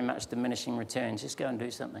 It's very much diminishing returns. Just go and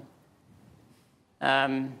do something.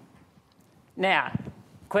 Now,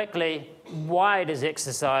 quickly, why does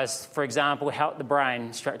exercise, for example, help the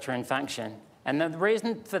brain structure and function? And the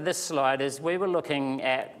reason for this slide is we were looking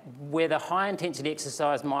at whether high-intensity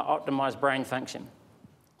exercise might optimise brain function.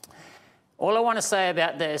 All I want to say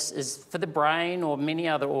about this is for the brain or many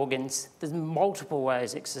other organs, there's multiple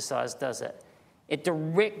ways exercise does it. It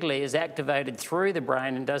directly is activated through the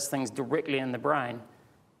brain and does things directly in the brain.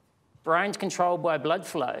 Brain's controlled by blood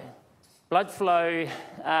flow. Blood flow,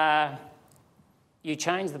 you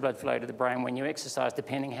change the blood flow to the brain when you exercise,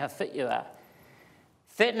 depending how fit you are.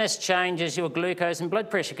 Fitness changes your glucose and blood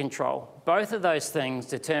pressure control. Both of those things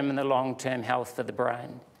determine the long-term health for the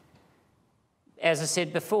brain. As I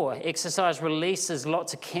said before, exercise releases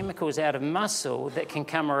lots of chemicals out of muscle that can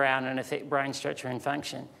come around and affect brain structure and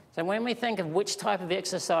function. So when we think of which type of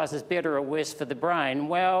exercise is better or worse for the brain,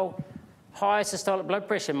 well, high systolic blood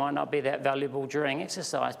pressure might not be that valuable during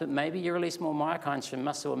exercise, but maybe you release more myokines from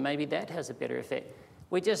muscle, and maybe that has a better effect.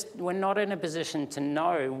 We're not in a position to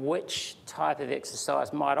know which type of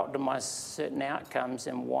exercise might optimize certain outcomes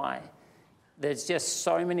and why. There's just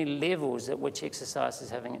so many levels at which exercise is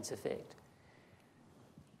having its effect.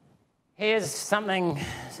 Here's something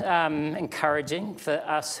encouraging for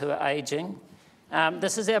us who are aging.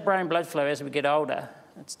 This is our brain blood flow as we get older.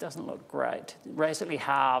 It doesn't look great. It basically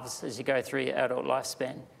halves as you go through your adult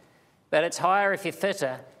lifespan. But it's higher if you're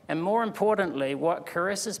fitter. And more importantly, what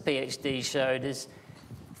Carissa's PhD showed is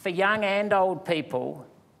for young and old people,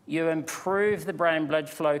 you improve the brain blood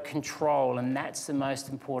flow control, and that's the most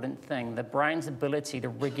important thing, the brain's ability to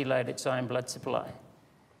regulate its own blood supply.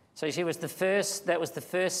 So that was the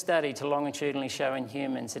first study to longitudinally show in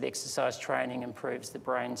humans that exercise training improves the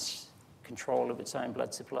brain's control of its own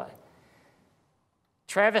blood supply.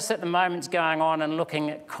 Travis at the moment is going on and looking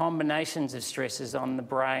at combinations of stresses on the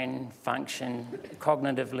brain function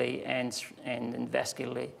cognitively and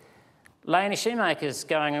vascularly. Lainey Shoemaker's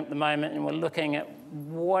going at the moment, and we're looking at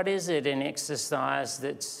what is it in exercise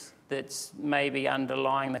that's maybe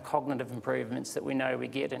underlying the cognitive improvements that we know we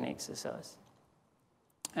get in exercise.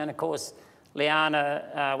 And of course,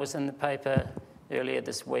 Liana was in the paper earlier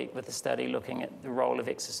this week with a study looking at the role of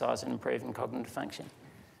exercise in improving cognitive function.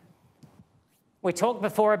 We talked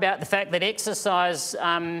before about the fact that exercise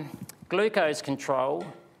glucose control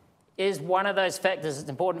is one of those factors that's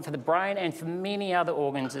important for the brain and for many other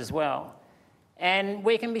organs as well. And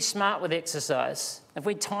we can be smart with exercise. If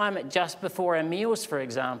we time it just before our meals, for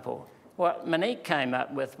example, what Monique came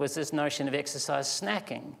up with was this notion of exercise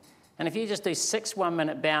snacking. And if you just do 6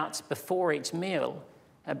 one-minute bouts before each meal,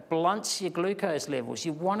 it blunts your glucose levels.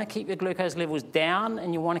 You want to keep your glucose levels down,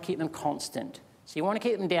 and you want to keep them constant. So you want to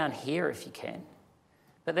keep them down here if you can.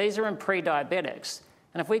 But these are in pre-diabetics.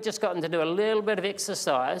 And if we just got them to do a little bit of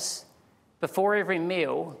exercise before every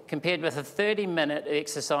meal, compared with a 30-minute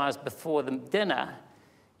exercise before the dinner,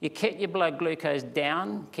 you kept your blood glucose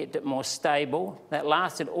down, kept it more stable. That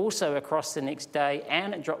lasted also across the next day,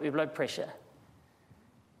 and it dropped your blood pressure.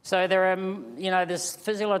 So there are, there's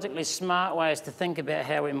physiologically smart ways to think about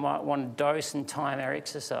how we might want to dose and time our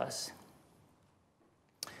exercise.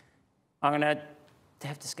 I'm going to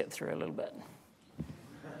have to skip through a little bit.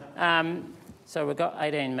 So we've got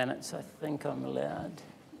 18 minutes, I think I'm allowed.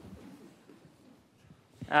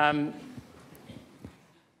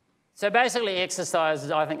 So basically exercise,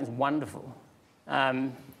 I think, is wonderful.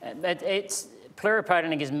 It's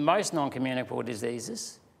pluripotent against most non-communicable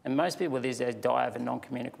diseases, and most people these days die of a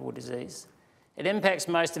non-communicable disease. It impacts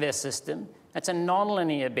most of our system. It's a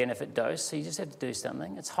non-linear benefit dose, so you just have to do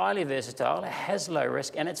something. It's highly versatile, it has low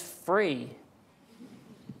risk, and it's free.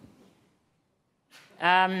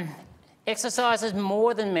 Exercise is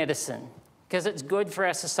more than medicine, because it's good for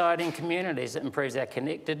our society and communities. It improves our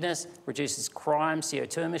connectedness, reduces crime,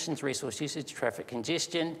 CO2 emissions, resource usage, traffic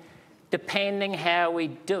congestion, depending how we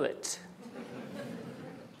do it.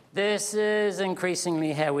 This is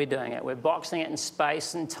increasingly how we're doing it. We're boxing it in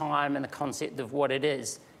space and time and the concept of what it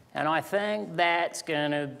is. And I think that's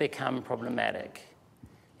going to become problematic.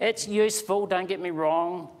 It's useful, don't get me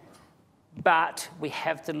wrong, but we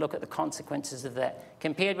have to look at the consequences of that,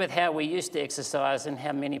 compared with how we used to exercise and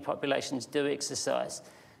how many populations do exercise.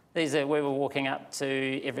 We were walking up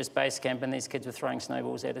to Everest Base Camp, and these kids were throwing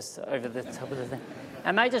snowballs at us over the top of the thing.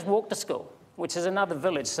 And they just walked to school, which is another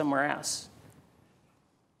village somewhere else.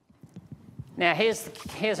 Now,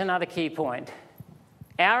 here's another key point.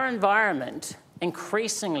 Our environment,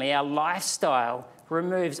 increasingly, our lifestyle,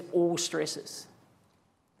 removes all stresses.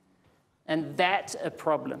 And that's a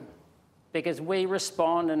problem, because we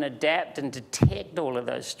respond and adapt and detect all of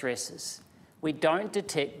those stresses. We don't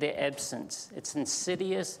detect their absence. It's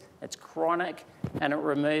insidious, it's chronic, and it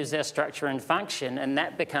removes our structure and function, and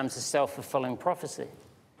that becomes a self-fulfilling prophecy,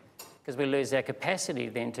 because we lose our capacity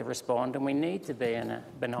then to respond, and we need to be in a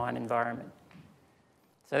benign environment.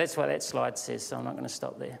 So that's what that slide says, so I'm not going to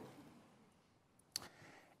stop there.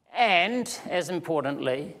 And, as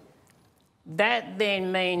importantly, that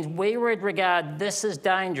then means we would regard this as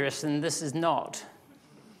dangerous and this is not.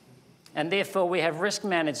 And therefore we have risk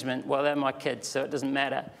management. Well, they're my kids, so it doesn't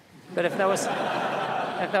matter. But if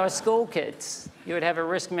they were school kids, you would have a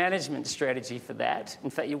risk management strategy for that. In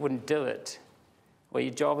fact, you wouldn't do it, or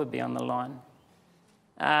your job would be on the line.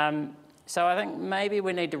 So I think maybe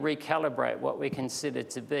we need to recalibrate what we consider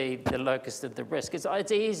to be the locus of the risk.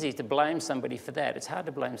 It's easy to blame somebody for that. It's hard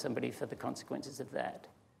to blame somebody for the consequences of that.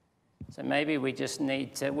 So maybe we just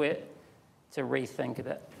need to rethink a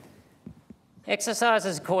bit. Exercise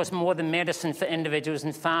is, of course, more than medicine for individuals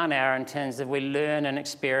and far now in terms of we learn and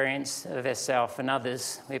experience of ourselves and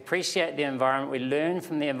others. We appreciate the environment, we learn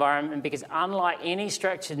from the environment, because unlike any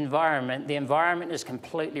structured environment, the environment is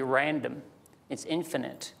completely random. It's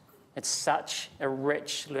infinite. It's such a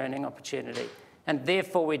rich learning opportunity. And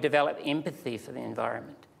therefore, we develop empathy for the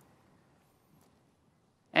environment.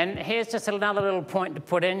 And here's just another little point to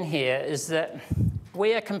put in here, is that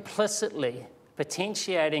we are complicitly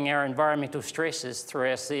potentiating our environmental stresses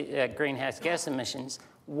through our greenhouse gas emissions,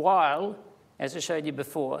 while, as I showed you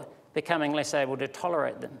before, becoming less able to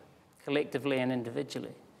tolerate them collectively and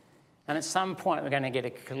individually. And at some point, we're going to get a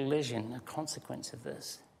collision, a consequence of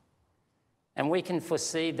this. And we can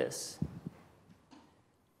foresee this.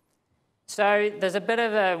 So there's a bit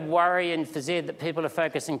of a worry in phys ed that people are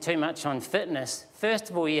focusing too much on fitness. First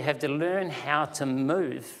of all, you have to learn how to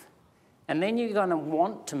move, and then you're going to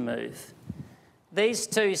want to move. These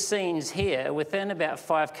two scenes here are within about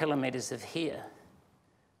 5 kilometres of here.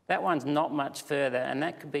 That one's not much further, and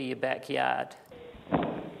that could be your backyard.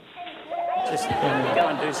 Just go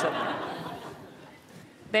and do something.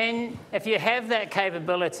 Then, if you have that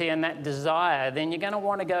capability and that desire, then you're going to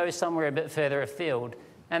want to go somewhere a bit further afield.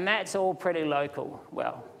 And that's all pretty local.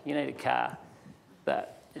 Well, you need a car,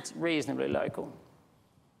 but it's reasonably local.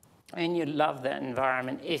 And you love that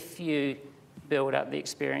environment if you build up the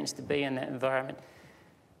experience to be in that environment.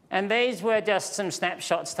 And these were just some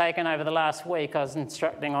snapshots taken over the last week. I was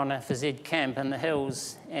instructing on a phys ed camp in the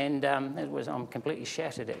hills, and I'm completely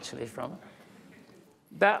shattered, actually, from it.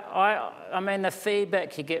 But I mean, the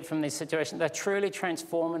feedback you get from these situations, they're truly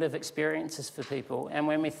transformative experiences for people. And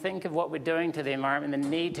when we think of what we're doing to the environment, the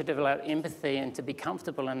need to develop empathy and to be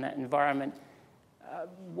comfortable in that environment,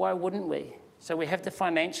 why wouldn't we? So we have to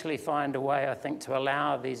financially find a way, I think, to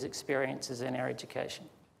allow these experiences in our education.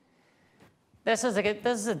 This is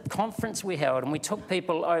a conference we held, and we took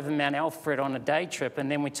people over Mount Alfred on a day trip,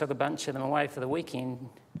 and then we took a bunch of them away for the weekend.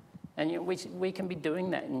 And we can be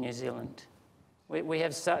doing that in New Zealand. We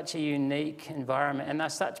have such a unique environment, and they're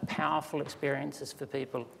such powerful experiences for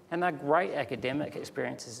people. And they're great academic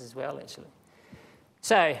experiences as well, actually.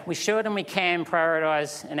 So we should and we can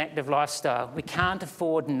prioritise an active lifestyle. We can't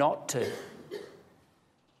afford not to.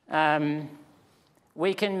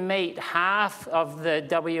 We can meet half of the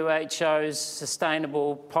WHO's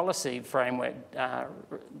sustainable policy framework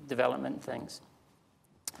development things.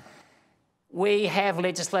 We have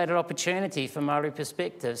legislated opportunity for Māori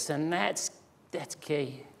perspectives, and that's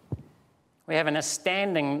key. We have an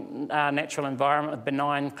outstanding natural environment with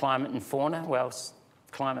benign climate and fauna. Well,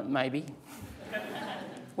 climate maybe.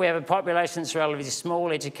 We have a population that's relatively small,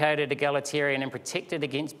 educated, egalitarian, and protected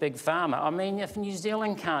against big pharma. I mean, if New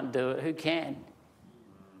Zealand can't do it, who can?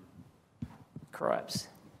 Cripes.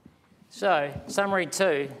 So, summary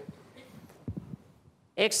 2.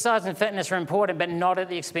 Exercise and fitness are important, but not at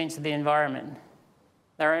the expense of the environment.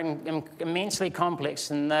 They're immensely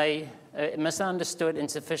complex, and they misunderstood,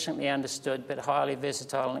 insufficiently understood, but highly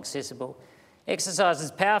versatile and accessible. Exercise is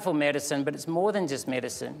powerful medicine, but it's more than just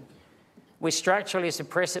medicine. We structurally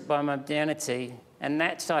suppress it by modernity, and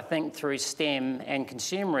that's, I think, through STEM and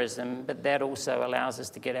consumerism, but that also allows us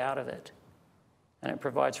to get out of it. And it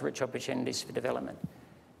provides rich opportunities for development.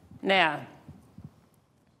 Now,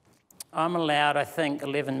 I'm allowed, I think,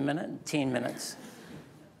 10 minutes.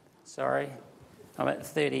 Sorry, I'm at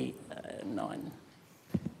 39.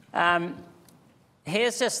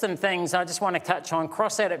 Here's just some things I just want to touch on,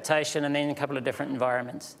 cross-adaptation and then a couple of different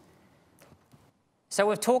environments. So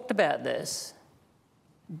we've talked about this,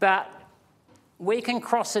 but we can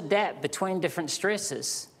cross-adapt between different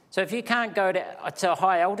stresses. So if you can't go to a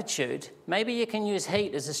high altitude, maybe you can use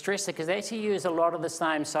heat as a stressor, because they actually use a lot of the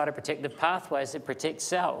same cytoprotective pathways that protect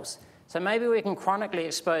cells. So maybe we can chronically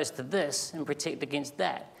expose to this and protect against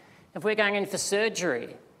that. If we're going in for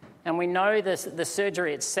surgery, and we know the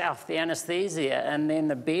surgery itself, the anaesthesia, and then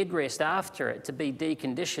the bed rest after it to be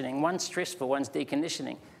deconditioning. One's stressful, one's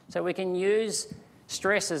deconditioning. So we can use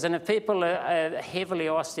stresses, and if people are heavily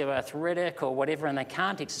osteoarthritic or whatever and they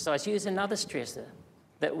can't exercise, use another stressor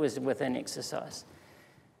that was within exercise.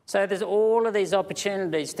 So there's all of these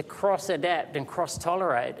opportunities to cross-adapt and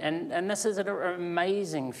cross-tolerate, and this is an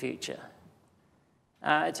amazing future.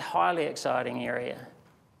 It's a highly exciting area.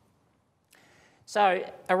 So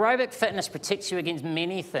aerobic fitness protects you against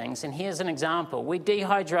many things, and here's an example. We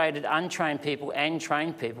dehydrated untrained people and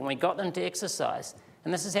trained people, and we got them to exercise.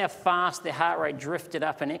 And this is how fast their heart rate drifted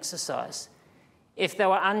up in exercise. If they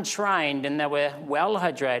were untrained and they were well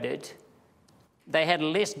hydrated, they had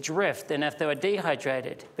less drift than if they were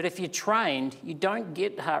dehydrated. But if you're trained, you don't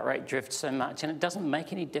get heart rate drift so much, and it doesn't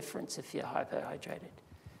make any difference if you're hyperhydrated.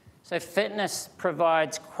 So fitness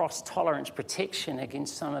provides cross-tolerance protection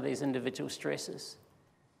against some of these individual stresses.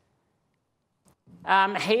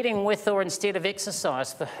 Heating with or instead of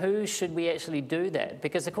exercise, for who should we actually do that?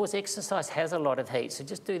 Because, of course, exercise has a lot of heat, so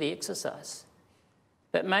just do the exercise.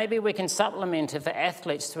 But maybe we can supplement it for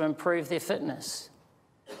athletes to improve their fitness.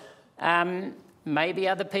 Maybe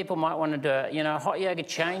other people might want to do it. You know, hot yoga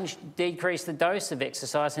decrease the dose of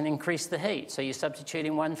exercise and increase the heat. So you're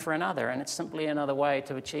substituting one for another, and it's simply another way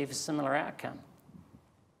to achieve a similar outcome.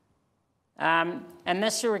 In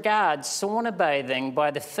this regard, sauna bathing by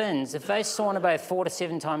the Finns, if they sauna bathe 4 to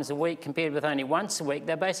 7 times a week compared with only once a week,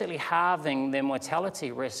 they're basically halving their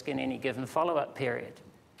mortality risk in any given follow-up period.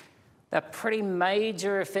 They're pretty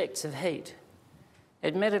major effects of heat.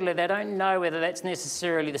 Admittedly, they don't know whether that's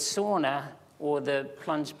necessarily the sauna or the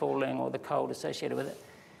plunge pooling or the cold associated with it.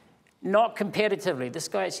 Not competitively. This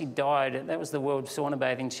guy actually died. That was the world sauna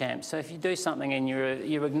bathing champ. So if you do something and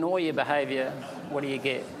you ignore your behaviour, what do you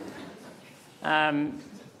get?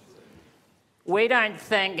 We don't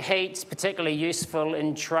think heat's particularly useful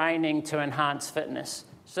in training to enhance fitness.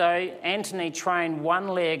 So Anthony trained one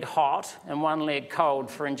leg hot and one leg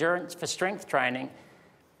cold for endurance, for strength training.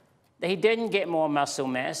 He didn't get more muscle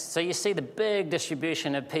mass. So you see the big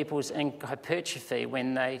distribution of people's hypertrophy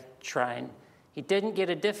when they train. He didn't get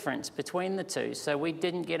a difference between the two, so we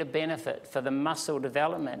didn't get a benefit for the muscle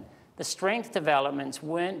development. The strength developments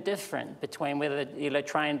weren't different between whether you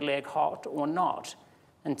trained leg hot or not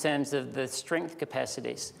in terms of the strength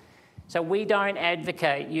capacities. So we don't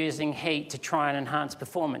advocate using heat to try and enhance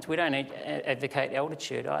performance. We don't advocate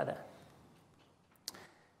altitude either.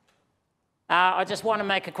 I just want to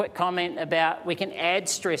make a quick comment about we can add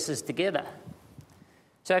stresses together.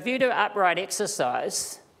 So if you do upright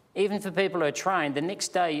exercise, even for people who are trained, the next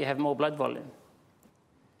day you have more blood volume.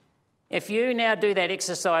 If you now do that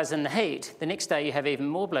exercise in the heat, the next day you have even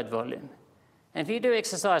more blood volume. And if you do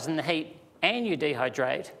exercise in the heat and you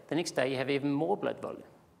dehydrate, the next day you have even more blood volume.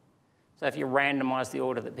 So if you randomise the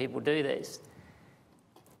order that people do these.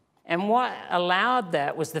 And what allowed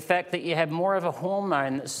that was the fact that you have more of a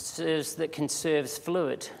hormone that conserves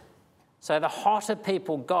fluid. So the hotter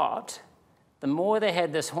people got, the more they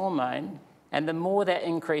had this hormone, and the more that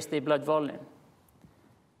increased their blood volume.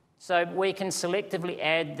 So we can selectively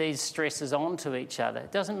add these stresses onto each other.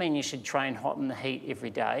 It doesn't mean you should train hot in the heat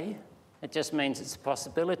every day. It just means it's a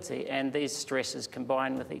possibility, and these stresses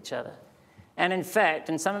combine with each other. And in fact,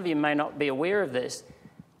 and some of you may not be aware of this,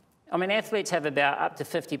 I mean, athletes have about up to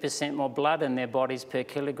 50% more blood in their bodies per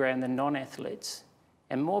kilogram than non-athletes.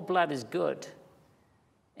 And more blood is good.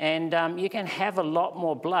 And you can have a lot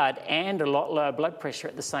more blood and a lot lower blood pressure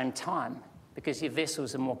at the same time because your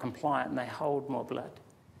vessels are more compliant and they hold more blood.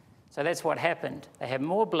 So that's what happened. They had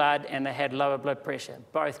more blood and they had lower blood pressure,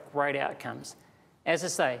 both great outcomes. As I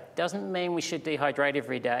say, doesn't mean we should dehydrate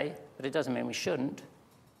every day, but it doesn't mean we shouldn't.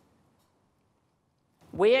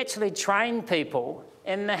 We actually trained people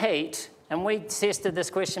in the heat, and we tested this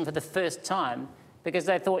question for the first time because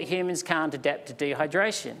they thought humans can't adapt to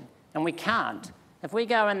dehydration, and we can't. If we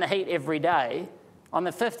go in the heat every day, on the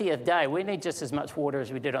 50th day, we need just as much water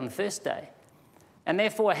as we did on the first day. And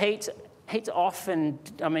therefore, hypohydration,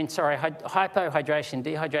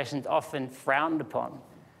 dehydration is often frowned upon.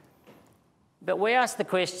 But we asked the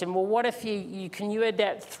question, well, what if can you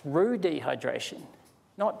adapt through dehydration?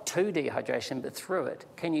 Not to dehydration, but through it.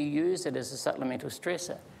 Can you use it as a supplemental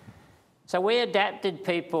stressor? So we adapted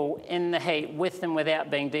people in the heat with and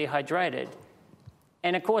without being dehydrated.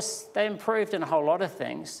 And of course, they improved in a whole lot of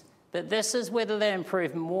things, but this is whether they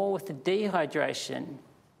improve more with the dehydration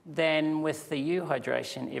than with the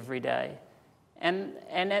euhydration every day. And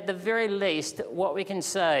at the very least, what we can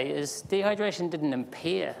say is dehydration didn't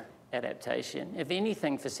impair adaptation. If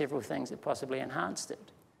anything, for several things, it possibly enhanced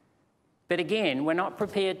it. But again, we're not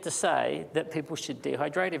prepared to say that people should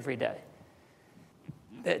dehydrate every day.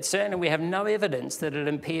 Certainly, we have no evidence that it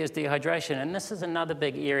impairs dehydration, and this is another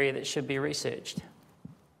big area that should be researched.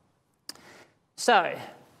 So,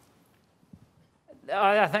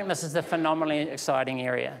 I think this is a phenomenally exciting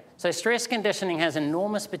area. So stress conditioning has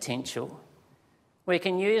enormous potential. We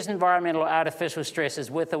can use environmental or artificial stresses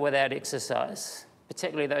with or without exercise,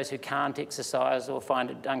 particularly those who can't exercise or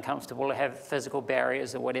find it uncomfortable or have physical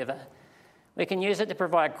barriers or whatever. We can use it to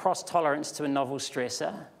provide cross-tolerance to a novel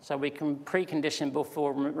stressor, so we can precondition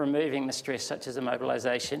before removing the stress, such as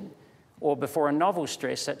immobilisation, or before a novel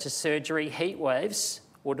stress, such as surgery, heat waves,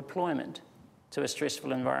 or deployment to a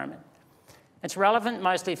stressful environment. It's relevant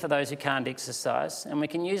mostly for those who can't exercise, and we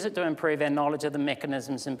can use it to improve our knowledge of the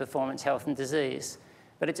mechanisms in performance, health and disease.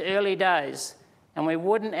 But it's early days, and we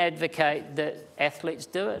wouldn't advocate that athletes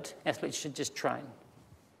do it. Athletes should just train.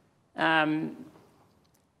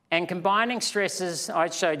 And combining stresses, I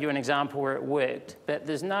showed you an example where it worked, but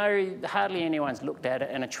hardly anyone's looked at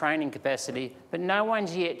it in a training capacity, but no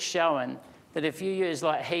one's yet shown that if you use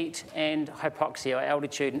like heat and hypoxia or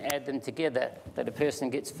altitude and add them together, that a person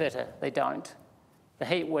gets fitter. They don't. The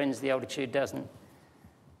heat wins, the altitude doesn't.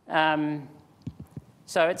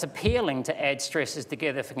 So it's appealing to add stresses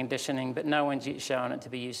together for conditioning, but no one's yet shown it to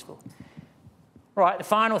be useful. Right, the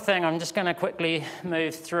final thing, I'm just going to quickly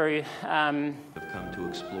move through. Have come to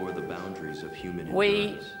explore the boundaries of human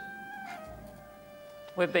endurance.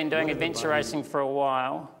 We've been doing adventure racing for a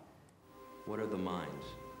while. What are the minds?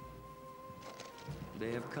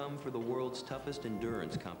 They have come for the world's toughest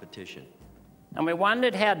endurance competition. And we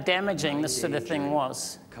wondered how damaging this sort of thing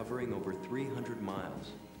was. Covering over 300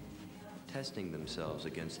 miles, testing themselves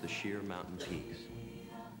against the sheer mountain peaks,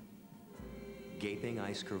 gaping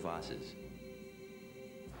ice crevasses,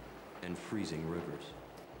 and freezing rivers.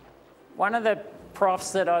 One of the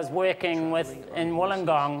profs that I was working with in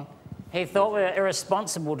Wollongong, he thought we were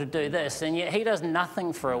irresponsible to do this, and yet he does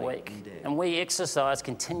nothing for a week, and we exercise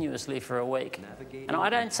continuously for a week. And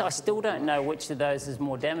I still don't know which of those is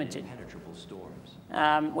more damaging.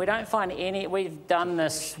 We don't find any. We've done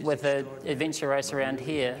this with an adventure race around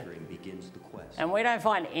here, and we don't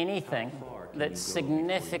find anything that's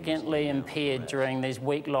significantly impaired during these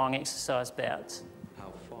week-long exercise bouts.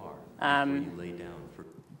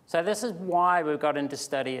 So this is why we got in to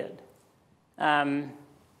study it. And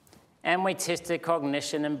we tested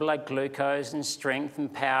cognition and blood glucose and strength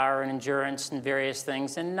and power and endurance and various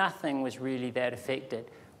things, and nothing was really that affected.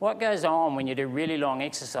 What goes on when you do really long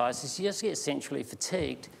exercise is you just get centrally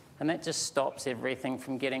fatigued, and that just stops everything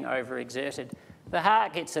from getting overexerted. The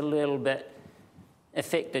heart gets a little bit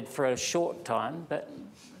affected for a short time, but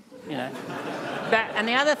you know. And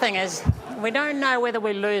the other thing is, we don't know whether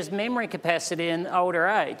we lose memory capacity in older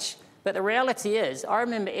age, but the reality is, I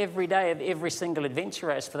remember every day of every single adventure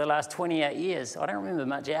race for the last 28 years. I don't remember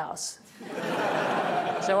much else.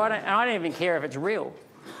 So I don't even care if it's real.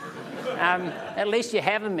 At least you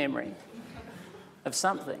have a memory of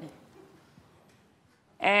something.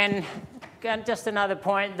 And just another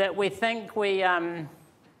point, that we think we have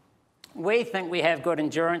good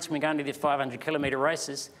endurance when we go into these 500-kilometre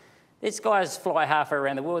races. These guys fly halfway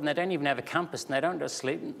around the world and they don't even have a compass, and they don't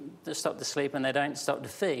stop to sleep, and they don't stop to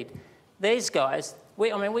feed. These guys,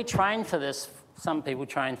 we train for this. Some people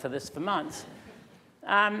train for this for months.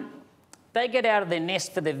 They get out of their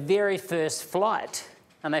nest for their very first flight,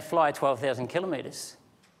 and they fly 12,000 kilometres.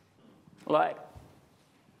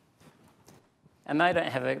 And they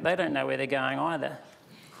don't know where they're going either.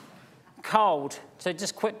 Cold. So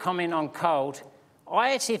just quick comment on cold.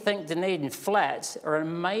 I actually think Dunedin Flats are an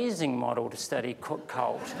amazing model to study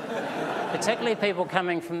cold, particularly people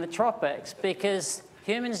coming from the tropics, because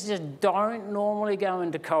humans just don't normally go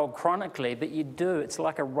into cold chronically, but you do. It's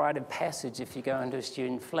like a rite of passage if you go into a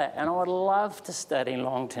student flat. And I would love to study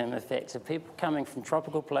long-term effects of people coming from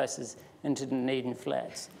tropical places into Dunedin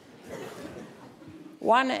Flats.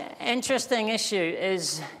 One interesting issue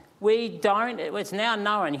is it's now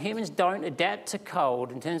known, humans don't adapt to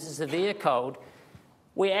cold in terms of severe cold.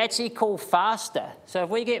 We actually cool faster. So if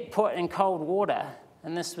we get put in cold water,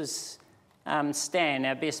 and this was Stan,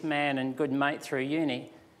 our best man and good mate through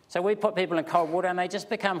uni, so we put people in cold water and they just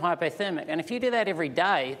become hypothermic. And if you do that every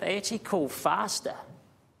day, they actually cool faster.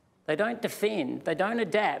 They don't defend, they don't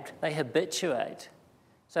adapt, they habituate.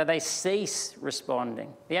 So they cease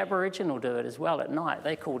responding. The Aboriginal do it as well at night.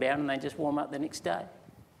 They cool down and they just warm up the next day.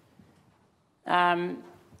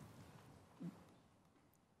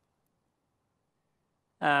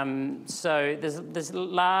 So there's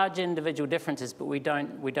large individual differences, but we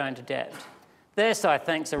don't adapt. This, I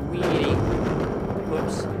think, is a really,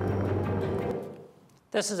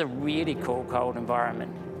 this is a really cool cold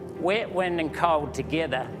environment. Wet, wind and cold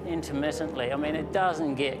together intermittently. I mean, it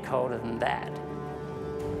doesn't get colder than that.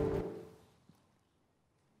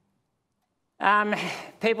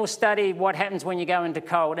 People study what happens when you go into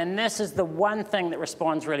cold, and this is the one thing that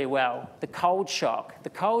responds really well, the cold shock.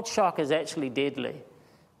 The cold shock is actually deadly.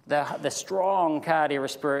 The strong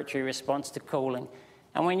cardiorespiratory response to cooling.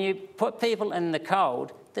 And when you put people in the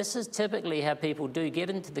cold, this is typically how people do get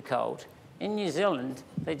into the cold. In New Zealand,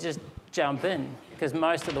 they just jump in because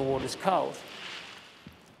most of the water's cold.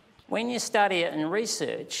 When you study it in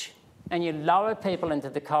research and you lower people into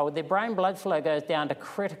the cold, their brain blood flow goes down to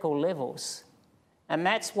critical levels. And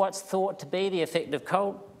that's what's thought to be the effect of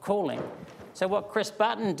cooling. So what Chris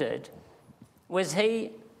Button did was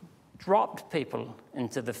he dropped people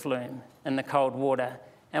into the flume in the cold water.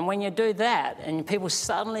 And when you do that, and people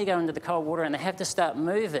suddenly go into the cold water and they have to start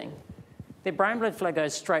moving, their brain blood flow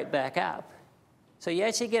goes straight back up. So you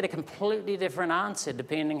actually get a completely different answer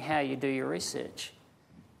depending how you do your research.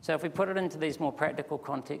 So if we put it into these more practical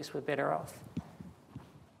contexts, we're better off.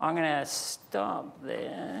 I'm going to stop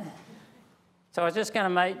there. So I was just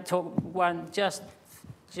going to talk one, just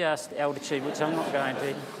altitude, which I'm not going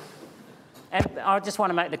to. And I just want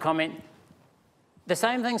to make the comment, the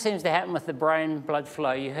same thing seems to happen with the brain blood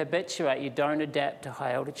flow. You habituate, you don't adapt to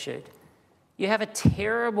high altitude. You have a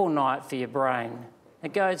terrible night for your brain.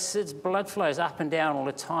 Its blood flows up and down all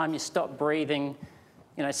the time. You stop breathing,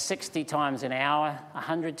 60 times an hour,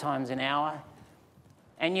 100 times an hour.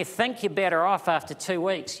 And you think you're better off after 2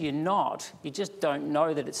 weeks. You're not. You just don't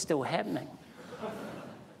know that it's still happening.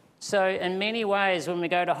 So in many ways, when we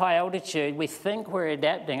go to high altitude, we think we're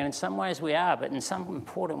adapting, and in some ways we are, but in some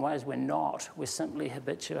important ways we're not. We're simply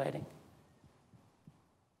habituating.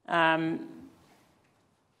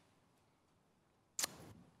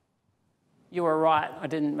 You were right, I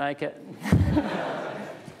didn't make it.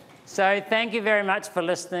 So thank you very much for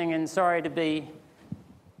listening, and sorry to be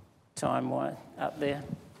time-wise up there.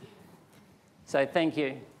 So thank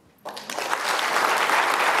you.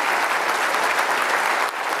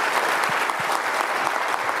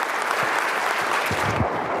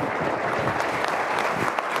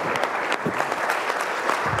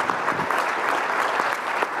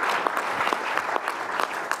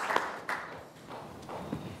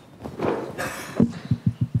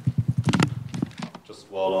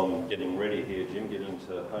 Getting ready here, Jim, getting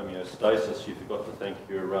to homeostasis, you forgot to thank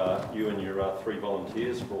you and your 3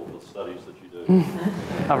 volunteers for all the studies that you do.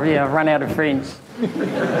 I've run out of friends.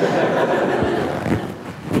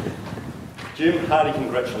 Jim, hearty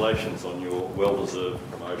congratulations on your well-deserved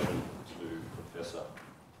promotion to Professor.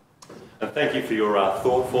 And thank you for your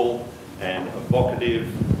thoughtful and evocative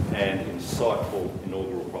and insightful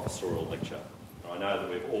inaugural professorial lecture. I know that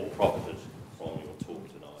we've all profited from your talk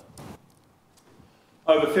tonight.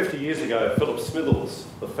 Over 50 years ago, Philip Smithers,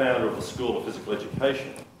 the founder of the School of Physical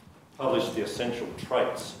Education, published The Essential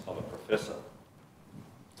Traits of a Professor.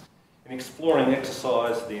 In exploring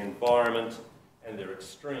exercise, the environment, and their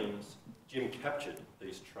extremes, Jim captured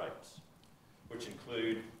these traits, which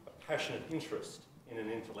include a passionate interest in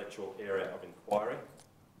an intellectual area of inquiry,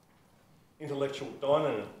 intellectual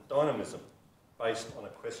dynamism based on a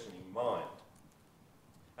questioning mind,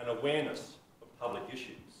 an awareness of public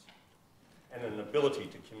issues, and an ability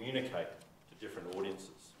to communicate to different audiences.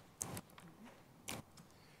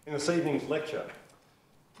 In this evening's lecture,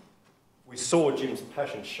 we saw Jim's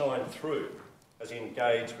passion shine through as he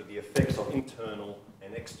engaged with the effects of internal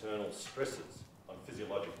and external stresses on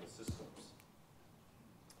physiological systems.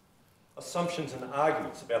 Assumptions and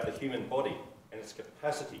arguments about the human body and its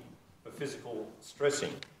capacity for physical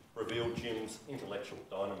stressing revealed Jim's intellectual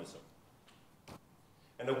dynamism.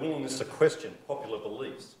 And a willingness to question popular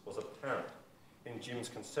beliefs was apparent in Jim's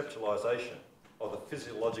conceptualisation of the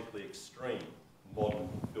physiologically extreme modern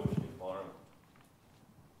built environment.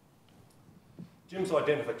 Jim's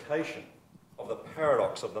identification of the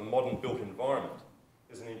paradox of the modern built environment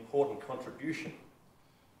is an important contribution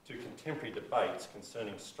to contemporary debates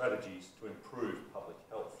concerning strategies to improve public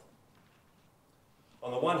health.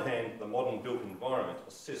 On the one hand, the modern built environment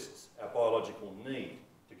assists our biological need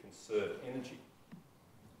to conserve energy.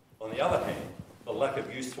 On the other hand, the lack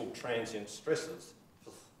of useful transient stresses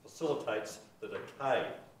facilitates the decay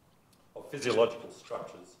of physiological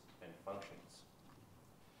structures and functions.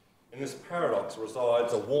 In this paradox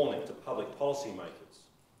resides a warning to public policymakers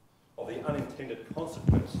of the unintended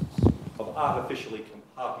consequences of artificially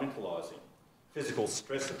compartmentalising physical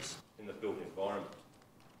stresses in the built environment.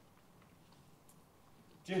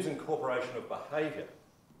 Jim's incorporation of behaviour,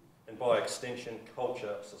 and by extension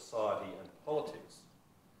culture, society and politics,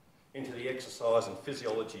 into the exercise and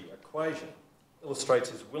physiology equation illustrates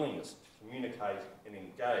his willingness to communicate and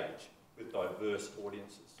engage with diverse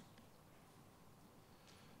audiences.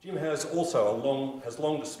 Jim has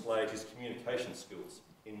long displayed his communication skills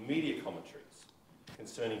in media commentaries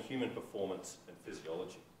concerning human performance and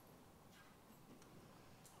physiology.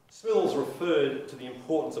 Smithers referred to the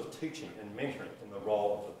importance of teaching and mentoring in the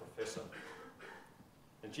role of the professor,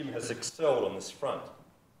 and Jim has excelled on this front.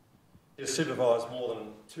 He has supervised more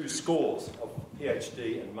than 2 scores of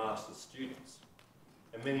PhD and master's students,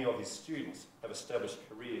 and many of his students have established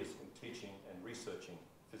careers in teaching and researching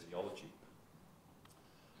physiology.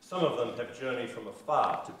 Some of them have journeyed from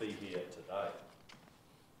afar to be here today.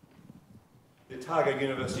 The Otago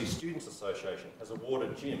University Students Association has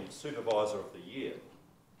awarded Jim Supervisor of the Year,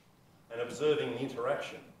 and observing the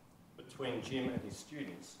interaction between Jim and his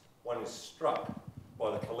students, one is struck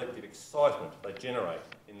by the collective excitement they generate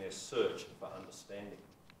in their search for understanding.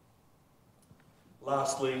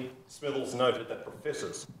 Lastly, Smithles noted that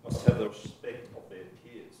professors must have the respect of their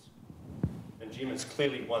peers. And Jim has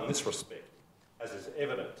clearly won this respect, as is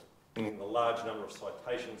evident in the large number of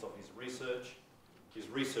citations of his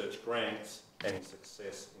research grants, and his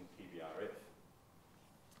success in PBRF.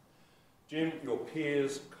 Jim, your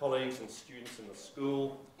peers, colleagues and students in the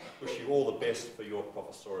school wish you all the best for your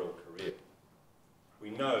professorial career.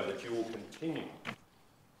 We know that you will continue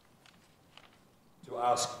to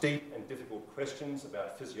ask deep and difficult questions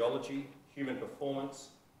about physiology, human performance,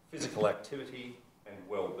 physical activity and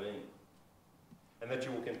well-being, and that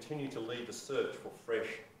you will continue to lead the search for fresh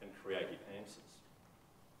and creative answers.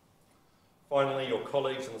 Finally, your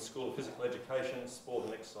colleagues in the School of Physical Education, Sport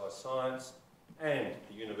and Exercise Science and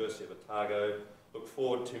the University of Otago look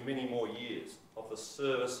forward to many more years of the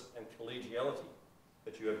service and collegiality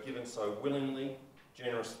that you have given so willingly,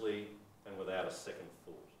 generously and without a second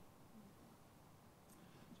thought.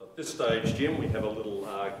 So at this stage, Jim, we have a little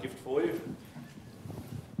gift for you.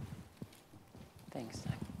 Thanks.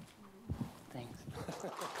 Thanks.